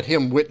Him and let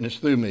Him witness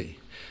through me.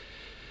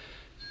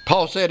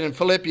 Paul said in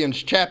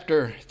Philippians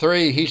chapter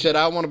 3, he said,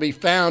 I want to be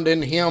found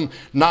in Him,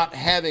 not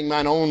having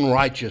mine own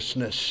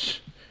righteousness.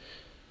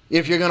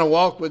 If you're going to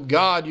walk with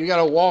God, you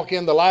got to walk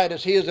in the light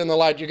as He is in the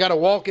light. You got to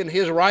walk in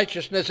His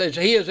righteousness as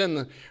He is in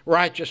the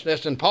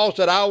righteousness. And Paul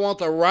said, I want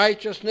the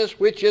righteousness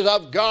which is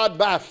of God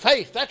by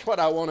faith. That's what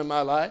I want in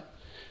my life.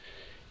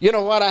 You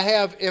know what I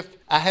have? If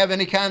I have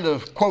any kind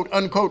of quote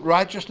unquote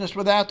righteousness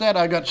without that,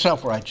 I got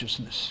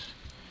self-righteousness.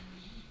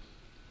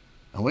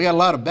 And we got a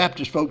lot of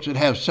Baptist folks that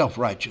have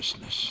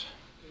self-righteousness.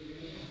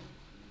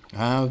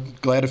 I'm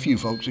glad a few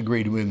folks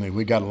agreed with me.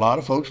 We got a lot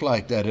of folks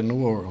like that in the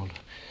world.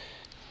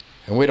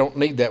 And we don't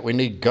need that. We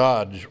need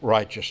God's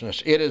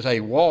righteousness. It is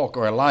a walk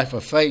or a life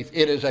of faith.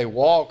 It is a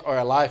walk or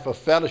a life of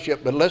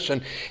fellowship. But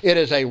listen, it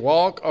is a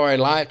walk or a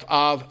life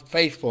of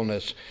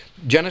faithfulness.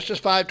 Genesis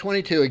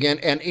 5:22 again.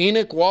 And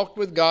Enoch walked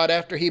with God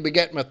after he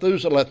begat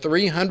Methuselah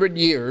 300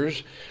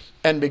 years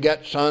and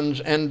begat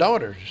sons and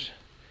daughters.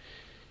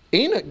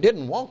 Enoch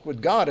didn't walk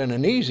with God in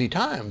an easy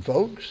time,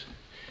 folks.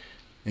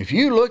 If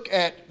you look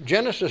at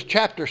Genesis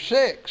chapter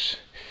 6,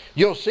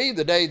 you'll see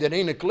the day that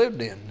Enoch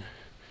lived in.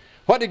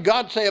 What did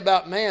God say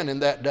about man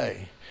in that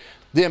day?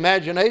 The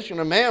imagination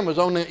of man was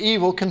on the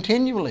evil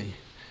continually.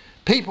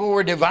 People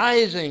were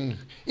devising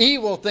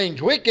evil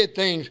things, wicked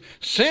things,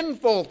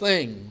 sinful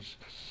things.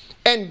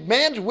 And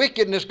man's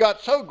wickedness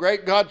got so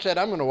great, God said,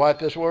 I'm going to wipe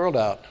this world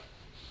out.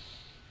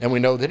 And we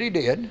know that he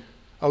did.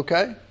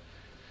 Okay?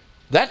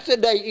 That's the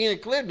day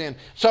Enoch lived in.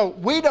 So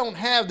we don't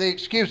have the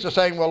excuse of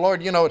saying, well,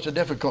 Lord, you know, it's a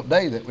difficult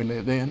day that we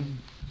live in.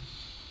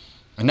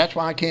 And that's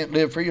why I can't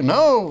live for you.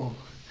 No.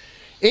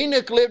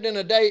 Enoch lived in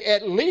a day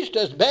at least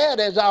as bad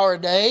as our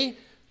day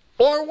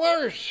or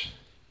worse.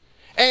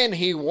 And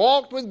he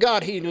walked with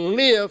God. He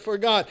lived for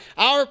God.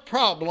 Our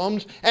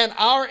problems and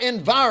our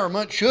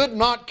environment should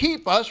not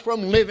keep us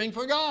from living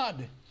for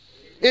God.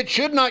 It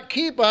should not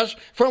keep us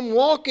from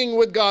walking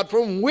with God,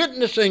 from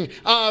witnessing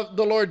of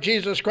the Lord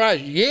Jesus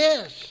Christ.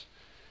 Yes,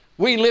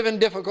 we live in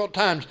difficult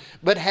times,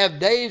 but have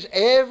days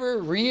ever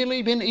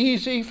really been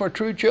easy for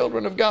true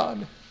children of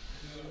God?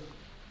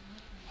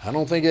 I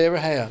don't think they ever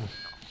have.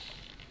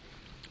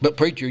 But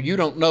preacher, you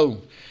don't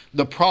know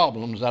the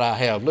problems that I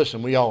have.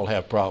 Listen, we all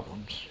have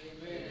problems.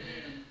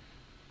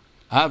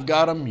 I've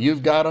got them,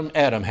 you've got them,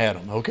 Adam had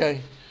them,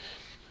 okay?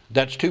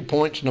 That's 2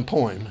 points in a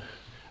poem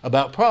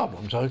about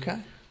problems, okay?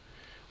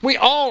 We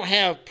all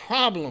have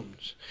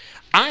problems.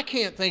 I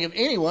can't think of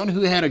anyone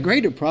who had a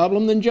greater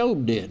problem than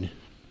Job did.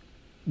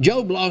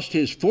 Job lost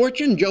his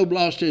fortune. Job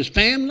lost his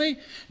family.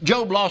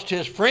 Job lost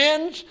his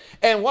friends.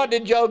 And what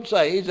did Job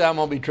say? He said, I'm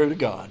going to be true to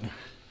God.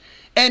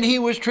 And he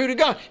was true to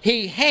God.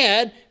 He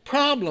had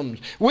problems.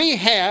 We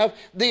have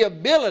the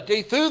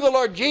ability through the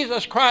Lord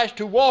Jesus Christ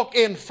to walk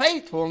in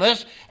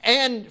faithfulness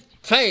and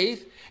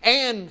faith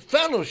and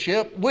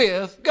fellowship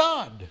with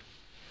God.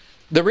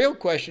 The real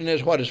question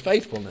is, what is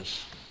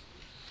faithfulness?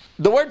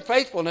 The word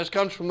faithfulness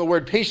comes from the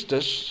word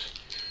pistis,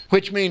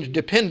 which means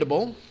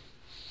dependable,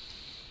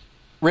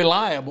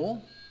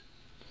 reliable.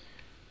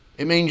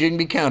 It means you can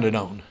be counted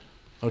on.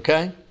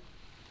 Okay?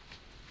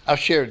 I've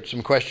shared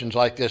some questions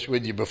like this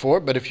with you before,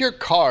 but if your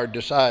car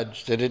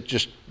decides that it's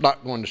just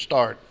not going to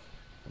start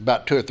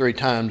about 2 or 3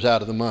 times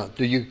out of the month,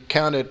 do you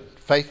count it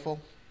faithful,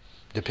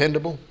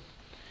 dependable?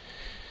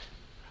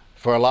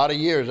 For a lot of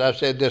years I've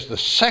said this, the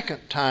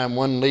second time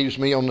one leaves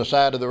me on the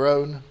side of the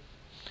road,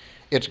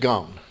 it's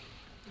gone.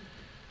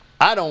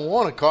 I don't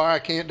want a car I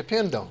can't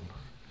depend on.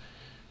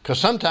 Because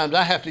sometimes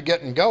I have to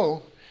get and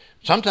go,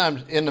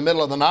 sometimes in the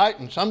middle of the night,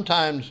 and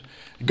sometimes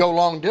go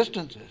long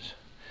distances.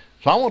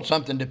 So I want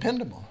something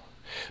dependable.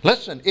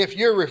 Listen, if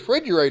your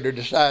refrigerator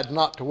decides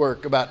not to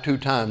work about 2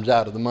 times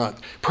out of the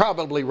month,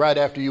 probably right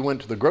after you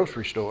went to the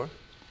grocery store,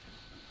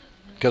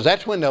 because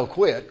that's when they'll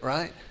quit,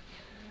 right?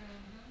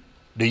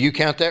 Do you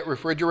count that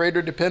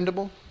refrigerator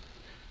dependable?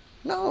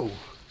 No,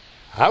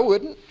 I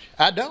wouldn't.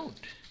 I don't.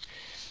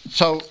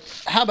 So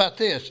how about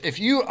this? If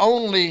you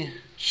only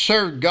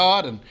serve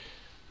God and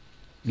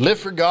live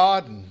for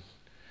God and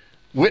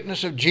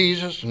witness of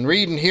Jesus and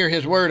read and hear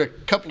His Word a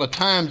couple of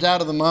times out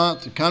of the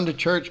month, and come to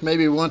church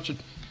maybe once or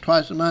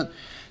twice a month,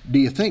 do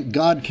you think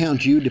God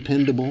counts you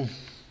dependable?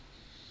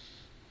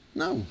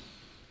 No.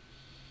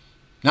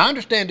 Now I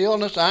understand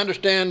illness, I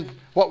understand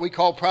what we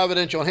call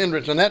providential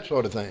hindrance and that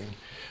sort of thing.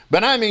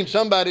 But I mean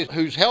somebody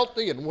who's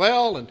healthy and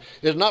well and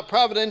is not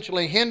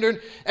providentially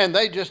hindered, and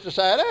they just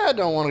decide, I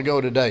don't want to go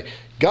today.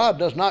 God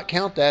does not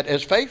count that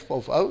as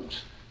faithful,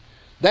 folks.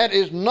 That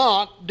is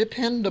not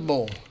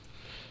dependable.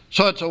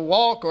 So it's a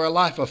walk or a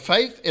life of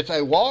faith. It's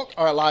a walk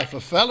or a life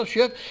of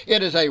fellowship.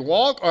 It is a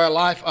walk or a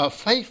life of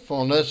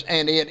faithfulness,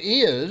 and it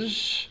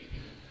is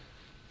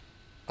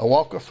a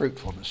walk of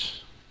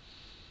fruitfulness.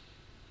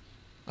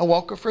 A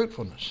walk of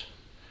fruitfulness.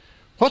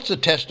 What's the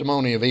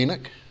testimony of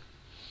Enoch?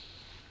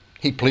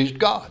 He pleased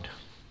God.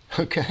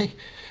 Okay?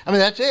 I mean,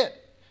 that's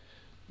it.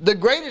 The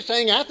greatest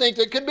thing I think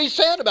that could be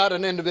said about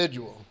an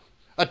individual,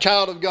 a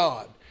child of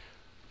God,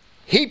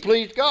 he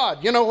pleased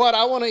God. You know what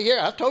I want to hear?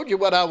 I've told you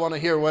what I want to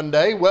hear one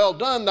day. Well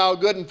done, thou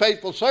good and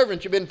faithful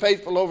servant. You've been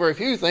faithful over a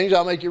few things.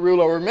 I'll make you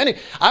rule over many.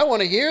 I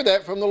want to hear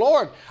that from the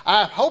Lord.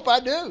 I hope I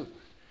do.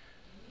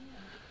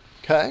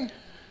 Okay?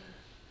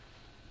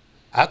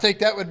 I think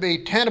that would be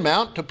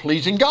tantamount to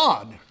pleasing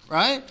God,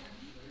 right?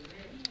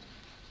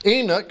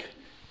 Enoch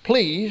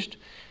pleased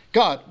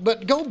God.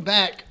 But go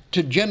back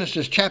to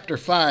Genesis chapter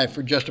 5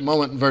 for just a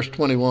moment in verse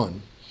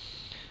 21.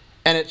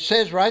 And it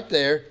says right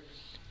there,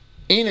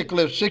 Enoch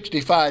lived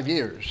 65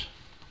 years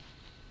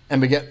and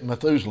begat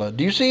Methuselah.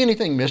 Do you see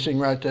anything missing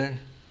right there?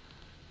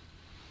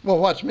 Well,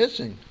 what's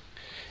missing?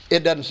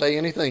 It doesn't say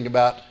anything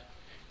about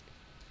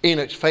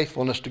Enoch's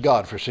faithfulness to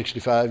God for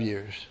 65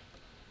 years.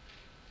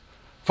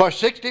 For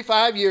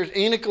 65 years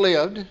Enoch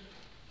lived,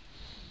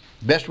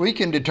 best we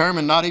can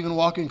determine, not even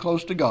walking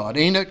close to God.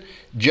 Enoch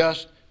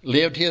just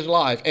lived his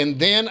life. And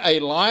then a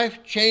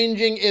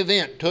life-changing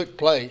event took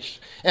place.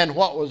 And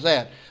what was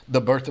that?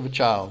 The birth of a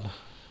child.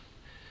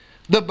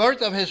 The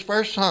birth of his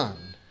first son.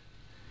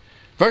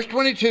 Verse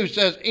 22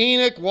 says,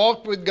 Enoch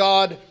walked with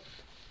God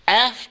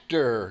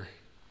after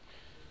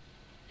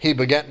he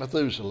begat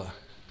Methuselah.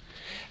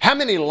 How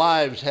many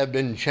lives have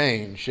been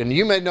changed? And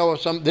you may know of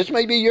some, this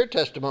may be your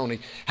testimony.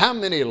 How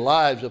many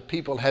lives of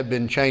people have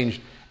been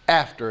changed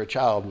after a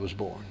child was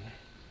born?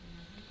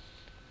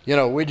 You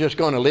know, we're just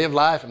going to live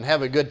life and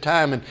have a good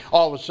time, and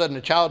all of a sudden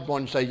a child's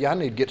born and say, yeah, I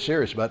need to get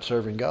serious about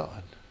serving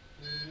God.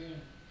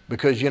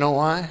 Because you know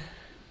why?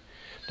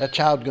 That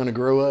child's going to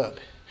grow up.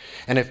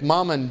 And if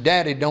mom and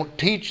daddy don't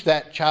teach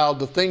that child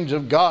the things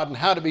of God and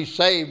how to be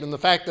saved and the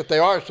fact that they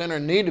are a sinner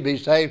and need to be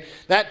saved,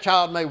 that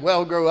child may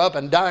well grow up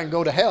and die and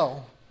go to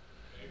hell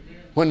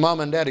when mom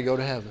and daddy go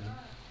to heaven.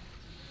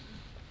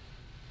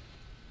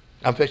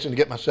 I'm fixing to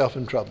get myself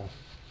in trouble.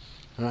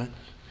 All right?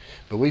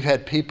 But we've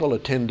had people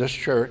attend this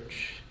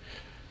church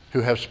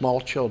who have small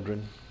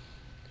children.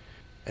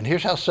 And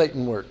here's how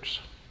Satan works.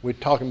 We're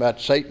talking about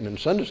Satan in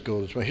Sunday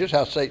school this morning. Here's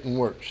how Satan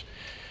works.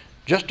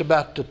 Just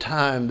about the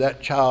time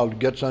that child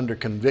gets under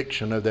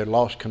conviction of their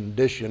lost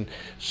condition,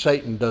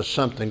 Satan does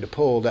something to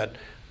pull that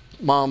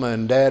mama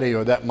and daddy,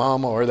 or that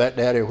mama or that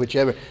daddy or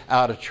whichever,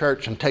 out of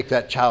church and take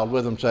that child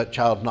with them so that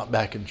child's not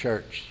back in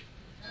church.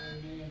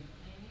 Amen.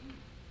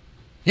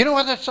 You know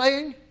what that's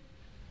saying?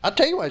 I'll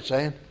tell you what it's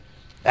saying.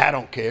 I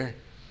don't care.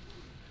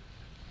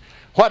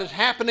 What is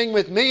happening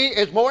with me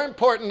is more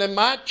important than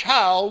my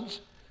child's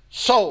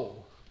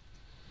soul,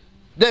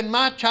 than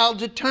my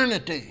child's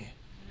eternity.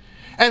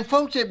 And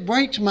folks, it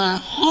breaks my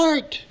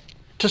heart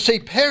to see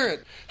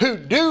parents who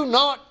do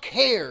not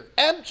care,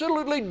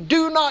 absolutely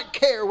do not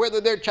care whether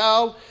their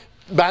child,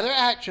 by their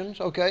actions,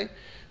 okay,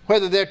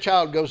 whether their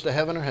child goes to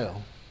heaven or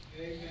hell.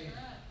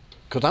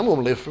 Because I'm going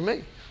to live for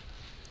me.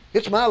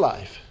 It's my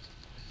life.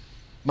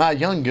 My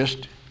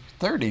youngest,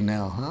 30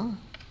 now, huh?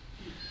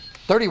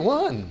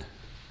 31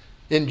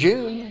 in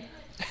June.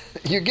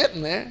 You're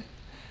getting there.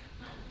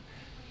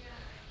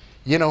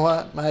 You know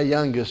what? My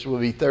youngest will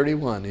be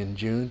 31 in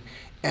June.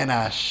 And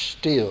I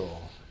still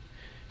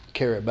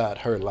care about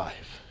her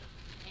life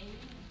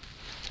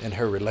and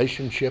her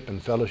relationship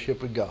and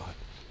fellowship with God.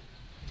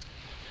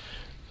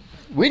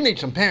 We need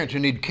some parents who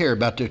need to care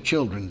about their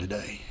children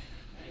today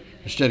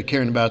instead of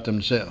caring about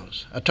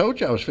themselves. I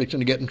told you I was fixing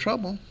to get in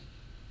trouble.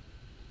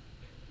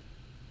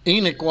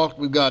 Enoch walked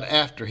with God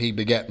after he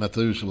begat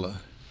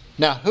Methuselah.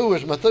 Now, who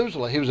was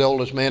Methuselah? He was the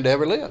oldest man to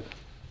ever live.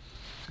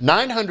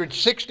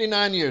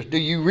 969 years. Do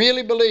you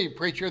really believe,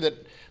 preacher,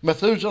 that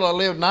Methuselah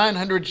lived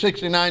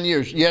 969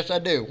 years? Yes, I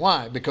do.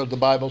 Why? Because the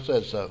Bible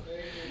says so.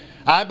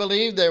 I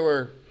believe there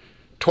were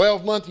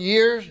 12-month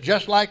years,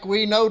 just like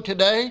we know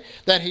today,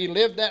 that he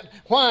lived that.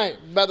 Why?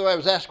 By the way, I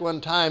was asked one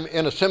time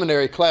in a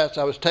seminary class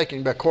I was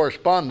taking by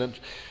correspondence,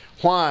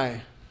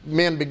 why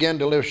men begin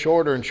to live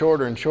shorter and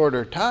shorter and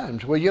shorter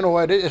times. Well, you know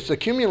what? It's the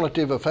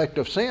cumulative effect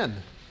of sin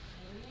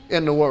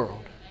in the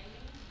world.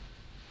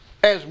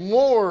 As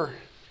more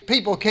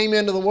people came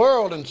into the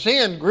world and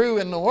sin grew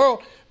in the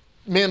world,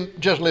 men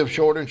just lived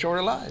shorter and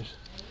shorter lives.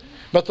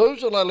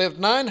 Methuselah lived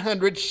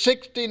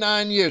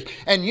 969 years.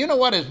 And you know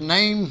what his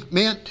name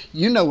meant?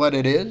 You know what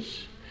it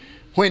is.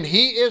 When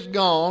he is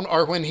gone,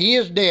 or when he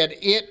is dead,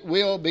 it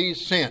will be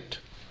sent.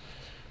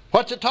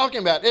 What's it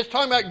talking about? It's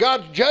talking about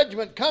God's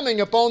judgment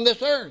coming upon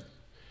this earth.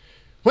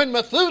 When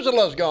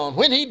Methuselah's gone,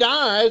 when he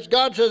dies,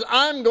 God says,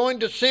 I'm going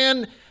to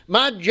send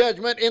my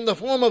judgment in the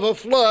form of a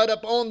flood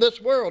upon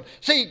this world.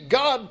 See,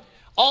 God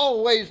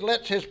always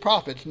lets his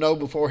prophets know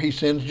before he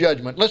sends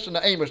judgment. Listen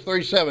to Amos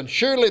 3:7.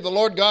 Surely the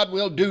Lord God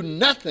will do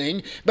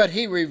nothing, but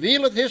he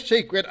revealeth his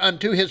secret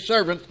unto his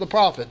servants the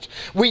prophets.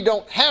 We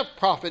don't have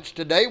prophets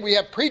today. We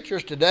have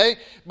preachers today,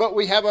 but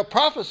we have a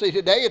prophecy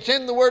today. It's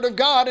in the Word of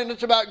God, and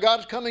it's about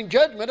God's coming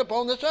judgment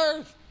upon this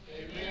earth.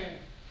 Amen.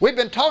 We've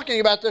been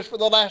talking about this for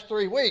the last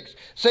 3 weeks.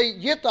 See,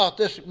 you thought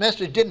this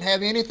message didn't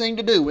have anything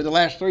to do with the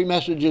last 3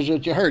 messages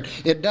that you heard.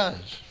 It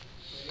does.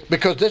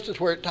 Because this is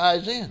where it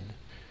ties in.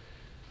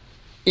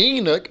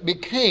 Enoch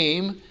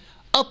became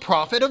a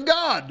prophet of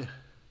God.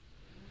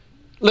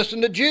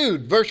 Listen to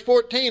Jude, verse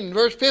 14 and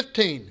verse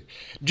 15.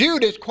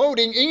 Jude is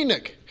quoting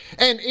Enoch.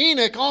 And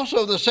Enoch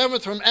also, the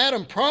seventh from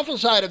Adam,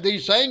 prophesied of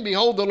these, saying,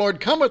 Behold, the Lord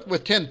cometh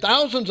with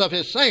 10,000s of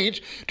his saints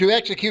to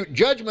execute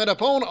judgment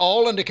upon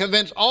all, and to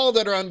convince all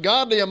that are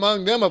ungodly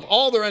among them of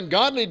all their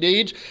ungodly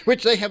deeds,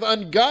 which they have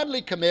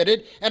ungodly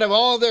committed, and of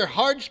all their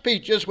hard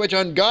speeches, which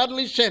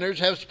ungodly sinners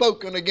have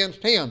spoken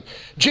against him.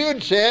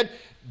 Jude said,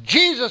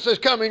 Jesus is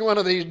coming one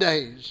of these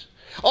days.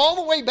 All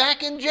the way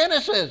back in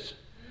Genesis,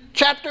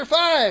 chapter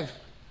 5,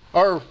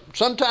 or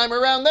sometime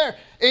around there,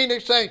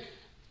 Enoch saying,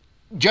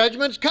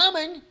 judgment's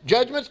coming,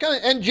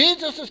 and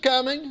Jesus is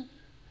coming.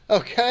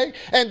 Okay?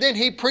 And then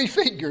he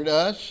prefigured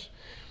us,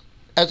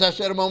 as I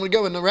said a moment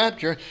ago in the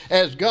rapture,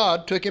 as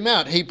God took him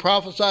out. He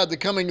prophesied the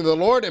coming of the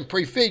Lord and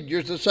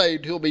prefigures the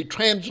saved who will be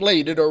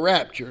translated or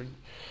raptured.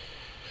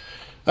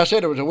 I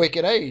said it was a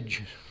wicked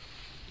age,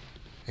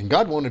 and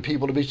God wanted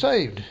people to be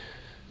saved.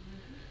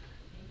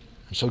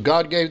 And so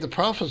God gave the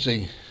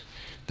prophecy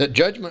that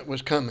judgment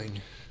was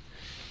coming.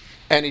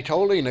 And he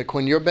told Enoch,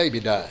 when your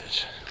baby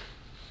dies,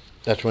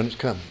 that's when it's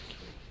coming.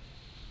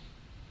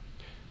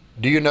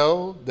 Do you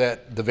know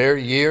that the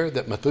very year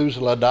that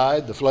Methuselah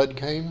died, the flood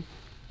came?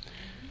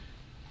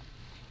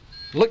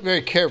 Look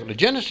very carefully.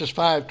 Genesis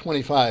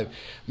 5:25.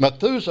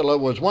 Methuselah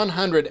was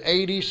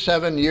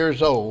 187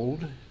 years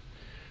old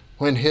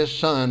when his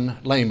son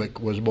Lamech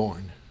was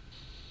born.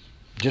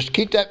 Just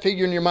keep that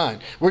figure in your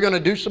mind. We're going to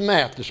do some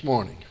math this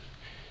morning.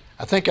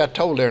 I think I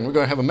told Aaron we're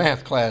going to have a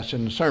math class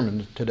in the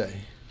sermon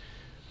today.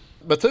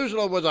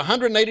 Methuselah was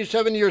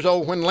 187 years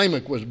old when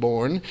Lamech was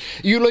born.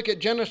 You look at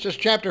Genesis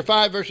chapter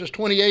 5, verses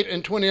 28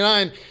 and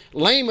 29.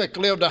 Lamech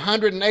lived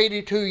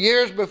 182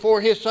 years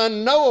before his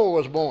son Noah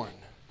was born.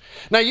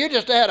 Now you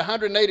just add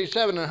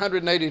 187 and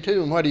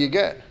 182, and what do you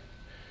get?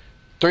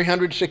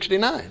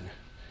 369.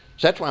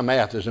 So that's why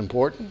math is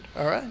important,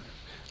 all right?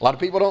 A lot of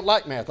people don't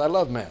like math. I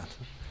love math.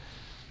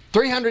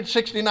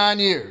 369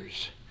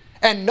 years.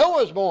 And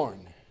Noah's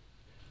born.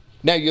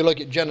 Now you look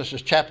at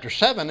Genesis chapter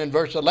 7 and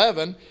verse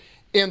 11.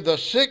 In the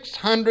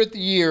 600th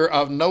year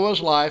of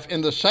Noah's life, in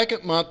the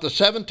second month, the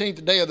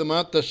 17th day of the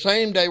month, the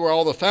same day were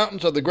all the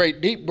fountains of the great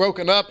deep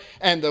broken up,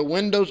 and the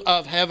windows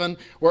of heaven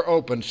were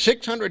opened.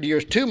 600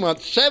 years, 2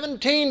 months,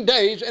 17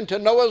 days into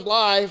Noah's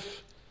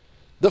life,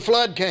 the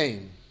flood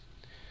came.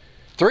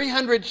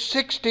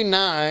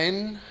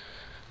 369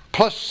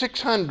 plus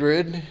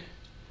 600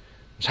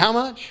 is how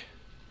much?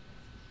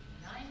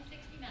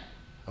 969.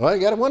 Well,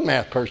 you got one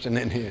math person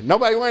in here.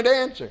 Nobody wanted to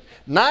answer.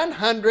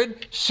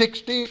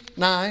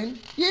 969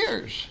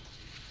 years.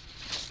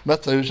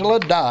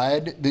 Methuselah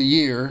died the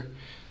year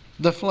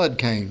the flood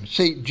came.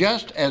 See,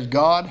 just as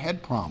God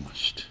had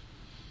promised.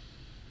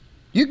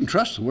 You can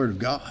trust the Word of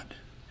God.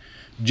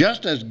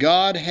 Just as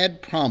God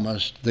had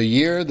promised, the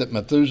year that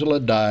Methuselah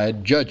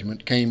died,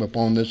 judgment came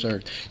upon this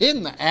earth.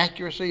 Isn't the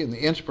accuracy and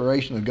the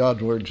inspiration of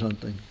God's Word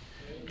something?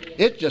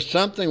 It's just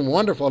something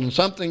wonderful and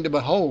something to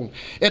behold.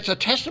 It's a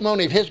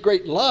testimony of His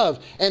great love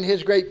and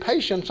His great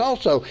patience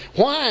also.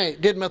 Why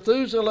did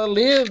Methuselah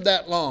live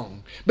that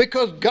long?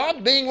 Because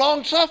God being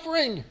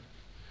long-suffering.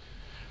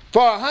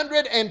 For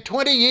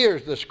 120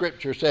 years, the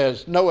Scripture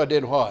says, Noah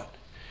did what?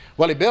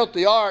 Well, he built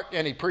the ark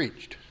and he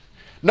preached.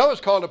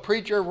 Noah's called a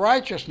preacher of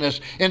righteousness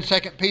in 2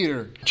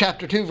 Peter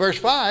chapter 2, verse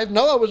 5.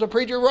 Noah was a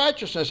preacher of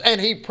righteousness, and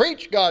he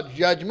preached God's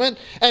judgment,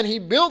 and he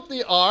built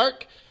the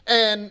ark,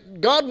 and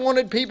God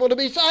wanted people to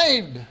be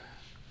saved.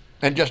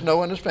 And just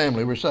Noah and his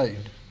family were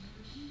saved.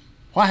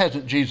 Why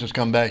hasn't Jesus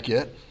come back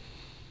yet?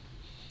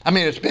 I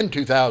mean, it's been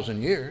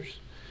 2,000 years.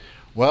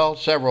 Well,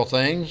 several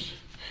things.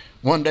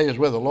 One day is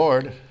with the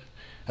Lord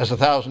as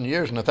 1,000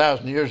 years, and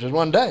 1,000 years is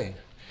one day.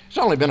 It's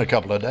only been a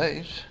couple of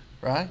days,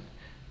 right?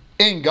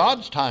 In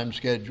God's time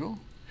schedule.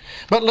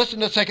 But listen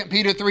to 2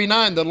 Peter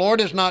 3:9. The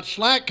Lord is not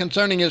slack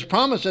concerning His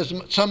promises.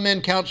 Some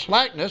men count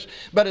slackness,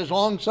 but is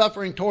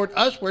long-suffering toward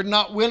usward,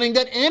 not willing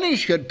that any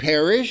should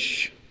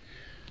perish,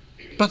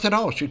 but that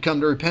all should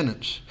come to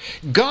repentance.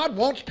 God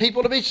wants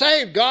people to be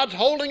saved. God's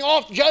holding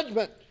off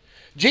judgment.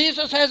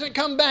 Jesus hasn't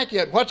come back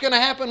yet. What's going to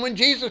happen when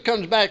Jesus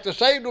comes back? The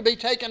saved will be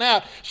taken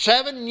out.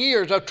 7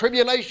 years of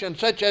tribulation,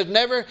 such as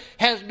never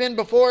has been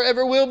before,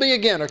 ever will be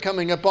again, are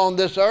coming upon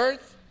this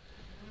earth.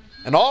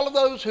 And all of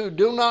those who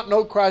do not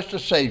know Christ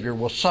as Savior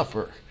will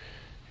suffer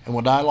and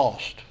will die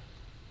lost.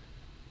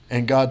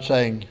 And God's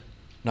saying,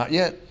 not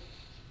yet.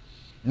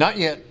 Not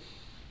yet.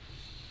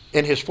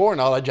 In His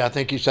foreknowledge, I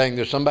think He's saying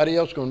there's somebody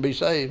else going to be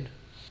saved.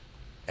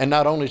 And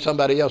not only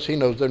somebody else, He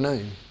knows their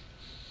name.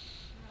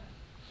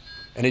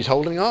 And He's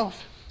holding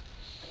off.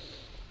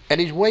 And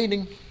He's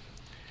waiting.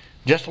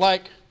 Just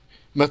like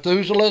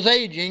Methuselah's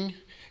aging,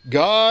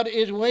 God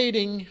is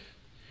waiting.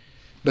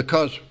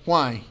 Because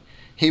why?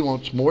 He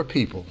wants more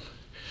people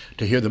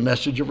to hear the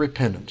message of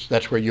repentance.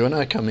 That's where you and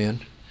I come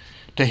in.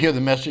 To hear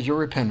the message of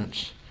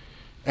repentance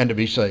and to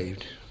be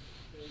saved.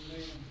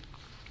 Amen.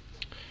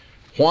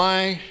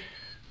 Why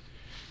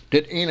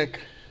did Enoch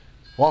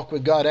walk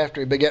with God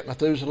after he begat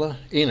Methuselah?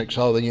 Enoch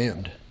saw the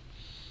end.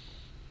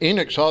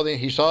 Enoch saw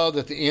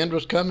that the end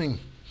was coming.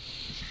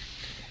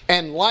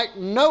 And like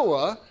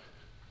Noah,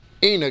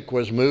 Enoch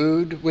was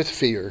moved with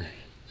fear.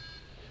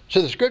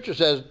 So the Scripture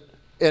says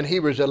in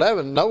Hebrews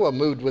 11, Noah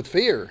moved with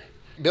fear.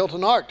 Built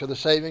an ark to the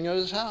saving of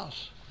his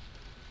house.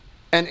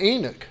 And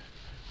Enoch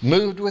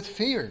moved with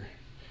fear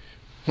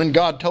when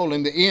God told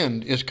him the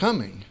end is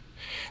coming.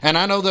 And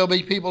I know there'll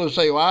be people who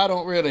say, well, I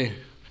don't really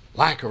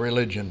like a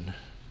religion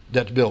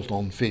that's built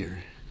on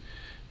fear.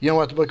 You know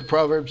what the book of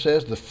Proverbs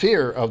says? The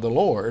fear of the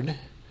Lord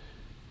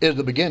is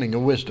the beginning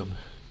of wisdom.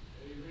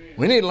 Amen.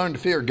 We need to learn to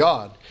fear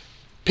God.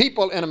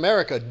 People in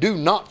America do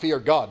not fear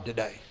God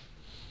today.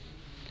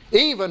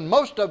 Even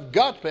most of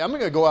God's people, I'm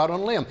going to go out on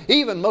a limb,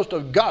 even most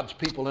of God's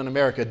people in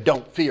America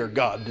don't fear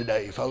God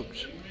today,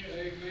 folks.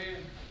 Amen.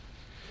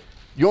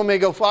 You want me to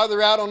go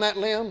farther out on that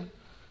limb?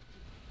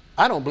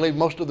 I don't believe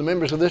most of the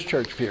members of this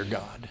church fear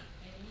God.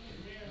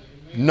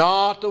 Amen.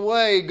 Not the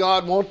way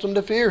God wants them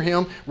to fear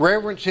Him,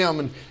 reverence Him.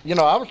 And, you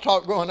know, I was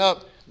taught growing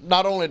up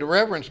not only to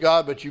reverence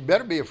God, but you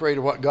better be afraid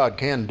of what God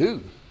can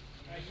do.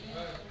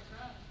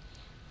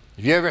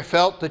 Have you ever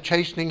felt the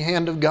chastening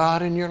hand of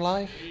God in your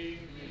life?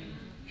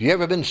 You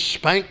ever been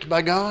spanked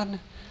by God?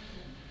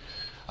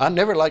 I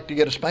never liked to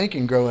get a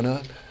spanking growing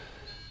up.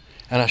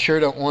 And I sure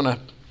don't want to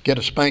get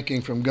a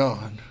spanking from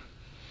God.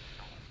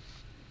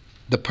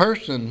 The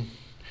person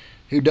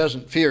who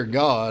doesn't fear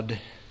God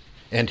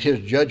and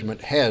His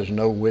judgment has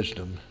no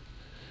wisdom.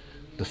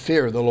 The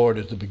fear of the Lord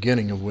is the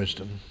beginning of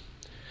wisdom.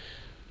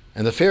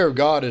 And the fear of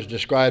God is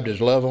described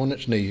as love on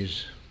its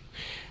knees.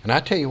 And I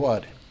tell you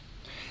what,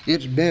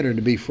 it's better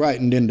to be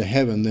frightened into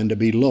heaven than to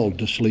be lulled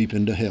to sleep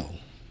into hell.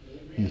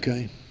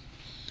 Okay?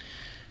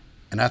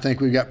 And I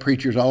think we've got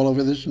preachers all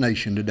over this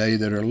nation today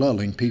that are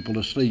lulling people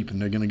to sleep,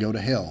 and they're going to go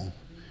to hell.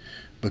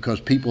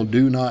 Because people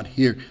do not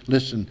hear.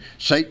 Listen,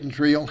 Satan's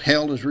real,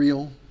 hell is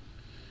real,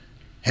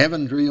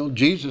 heaven's real,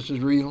 Jesus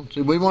is real.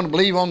 So we want to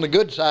believe on the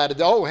good side of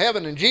the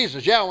heaven and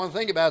Jesus. Yeah, I want to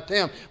think about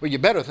them. Well, you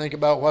better think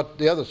about what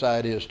the other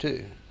side is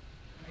too.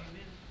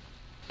 Amen.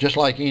 Just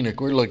like Enoch,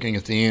 we're looking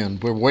at the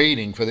end. We're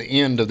waiting for the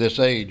end of this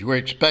age. We're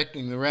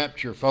expecting the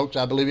rapture, folks.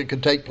 I believe it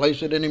could take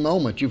place at any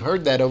moment. You've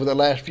heard that over the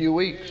last few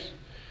weeks.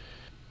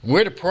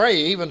 We're to pray,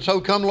 even so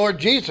come Lord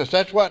Jesus.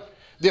 That's what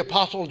the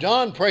Apostle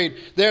John prayed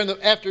there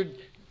after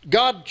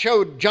God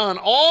showed John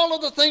all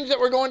of the things that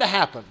were going to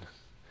happen.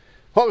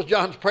 What was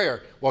John's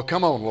prayer? Well,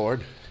 come on,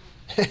 Lord.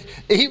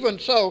 Even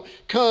so,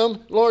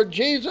 come, Lord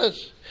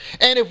Jesus.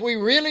 And if we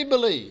really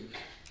believe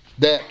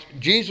that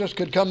Jesus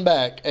could come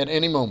back at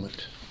any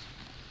moment,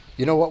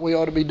 you know what we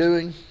ought to be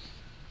doing?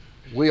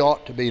 We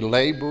ought to be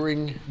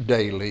laboring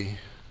daily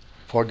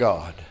for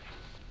God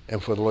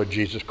and for the Lord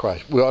Jesus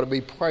Christ. We ought to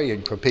be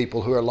praying for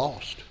people who are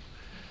lost.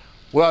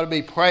 We ought to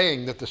be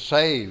praying that the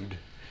saved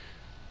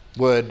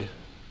would,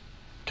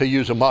 to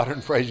use a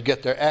modern phrase,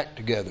 get their act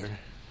together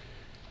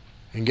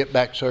and get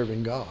back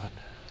serving God.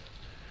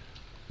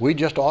 We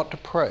just ought to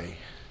pray.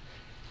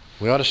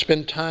 We ought to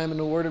spend time in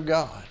the Word of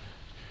God.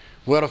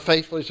 We ought to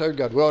faithfully serve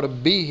God. We ought to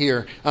be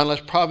here unless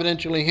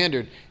providentially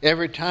hindered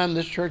every time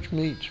this church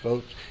meets,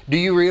 folks. Do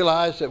you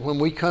realize that when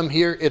we come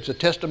here, it's a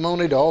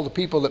testimony to all the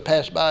people that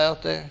pass by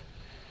out there?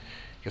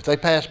 If they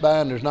pass by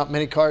and there's not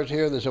many cars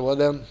here, they say, well,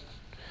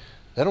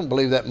 they don't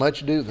believe that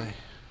much, do they?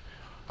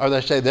 Or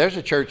they say, there's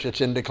a church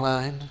that's in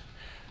decline.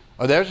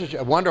 Or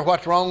I wonder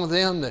what's wrong with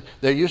them.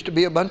 There used to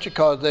be a bunch of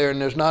cars there and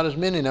there's not as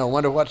many now. I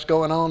wonder what's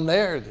going on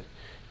there.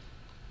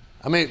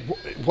 I mean,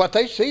 what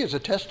they see is a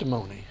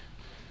testimony.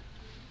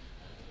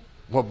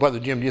 Well, Brother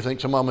Jim, do you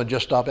think some of them would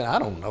just stop in? I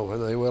don't know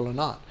whether they will or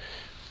not.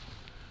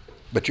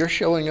 But your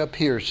showing up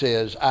here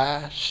says,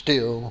 I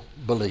still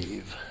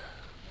believe.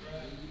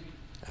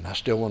 And I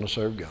still want to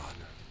serve God.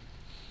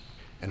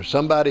 And if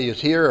somebody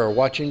is here or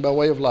watching by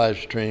way of live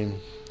stream,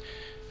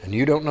 and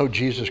you don't know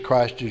Jesus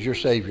Christ as your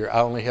Savior,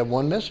 I only have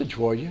one message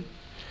for you.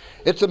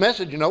 It's the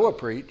message Noah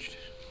preached.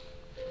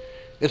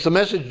 It's the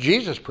message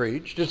Jesus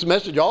preached. It's the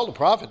message all the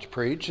prophets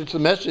preached. It's the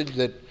message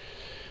that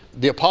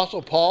the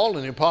Apostle Paul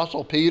and the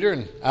Apostle Peter,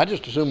 and I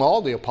just assume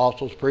all the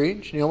apostles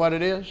preached. You know what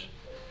it is?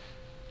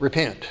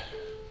 Repent.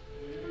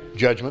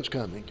 Judgment's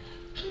coming.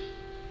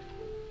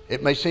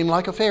 It may seem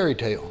like a fairy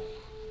tale,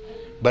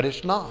 but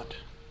it's not.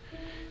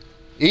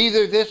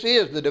 Either this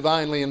is the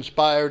divinely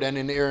inspired and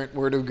inerrant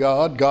Word of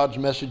God, God's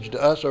message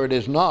to us, or it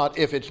is not.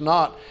 If it's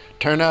not,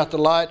 turn out the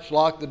lights,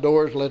 lock the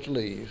doors, let's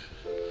leave.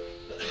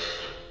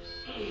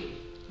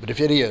 But if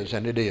it is,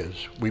 and it is,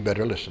 we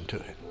better listen to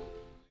it.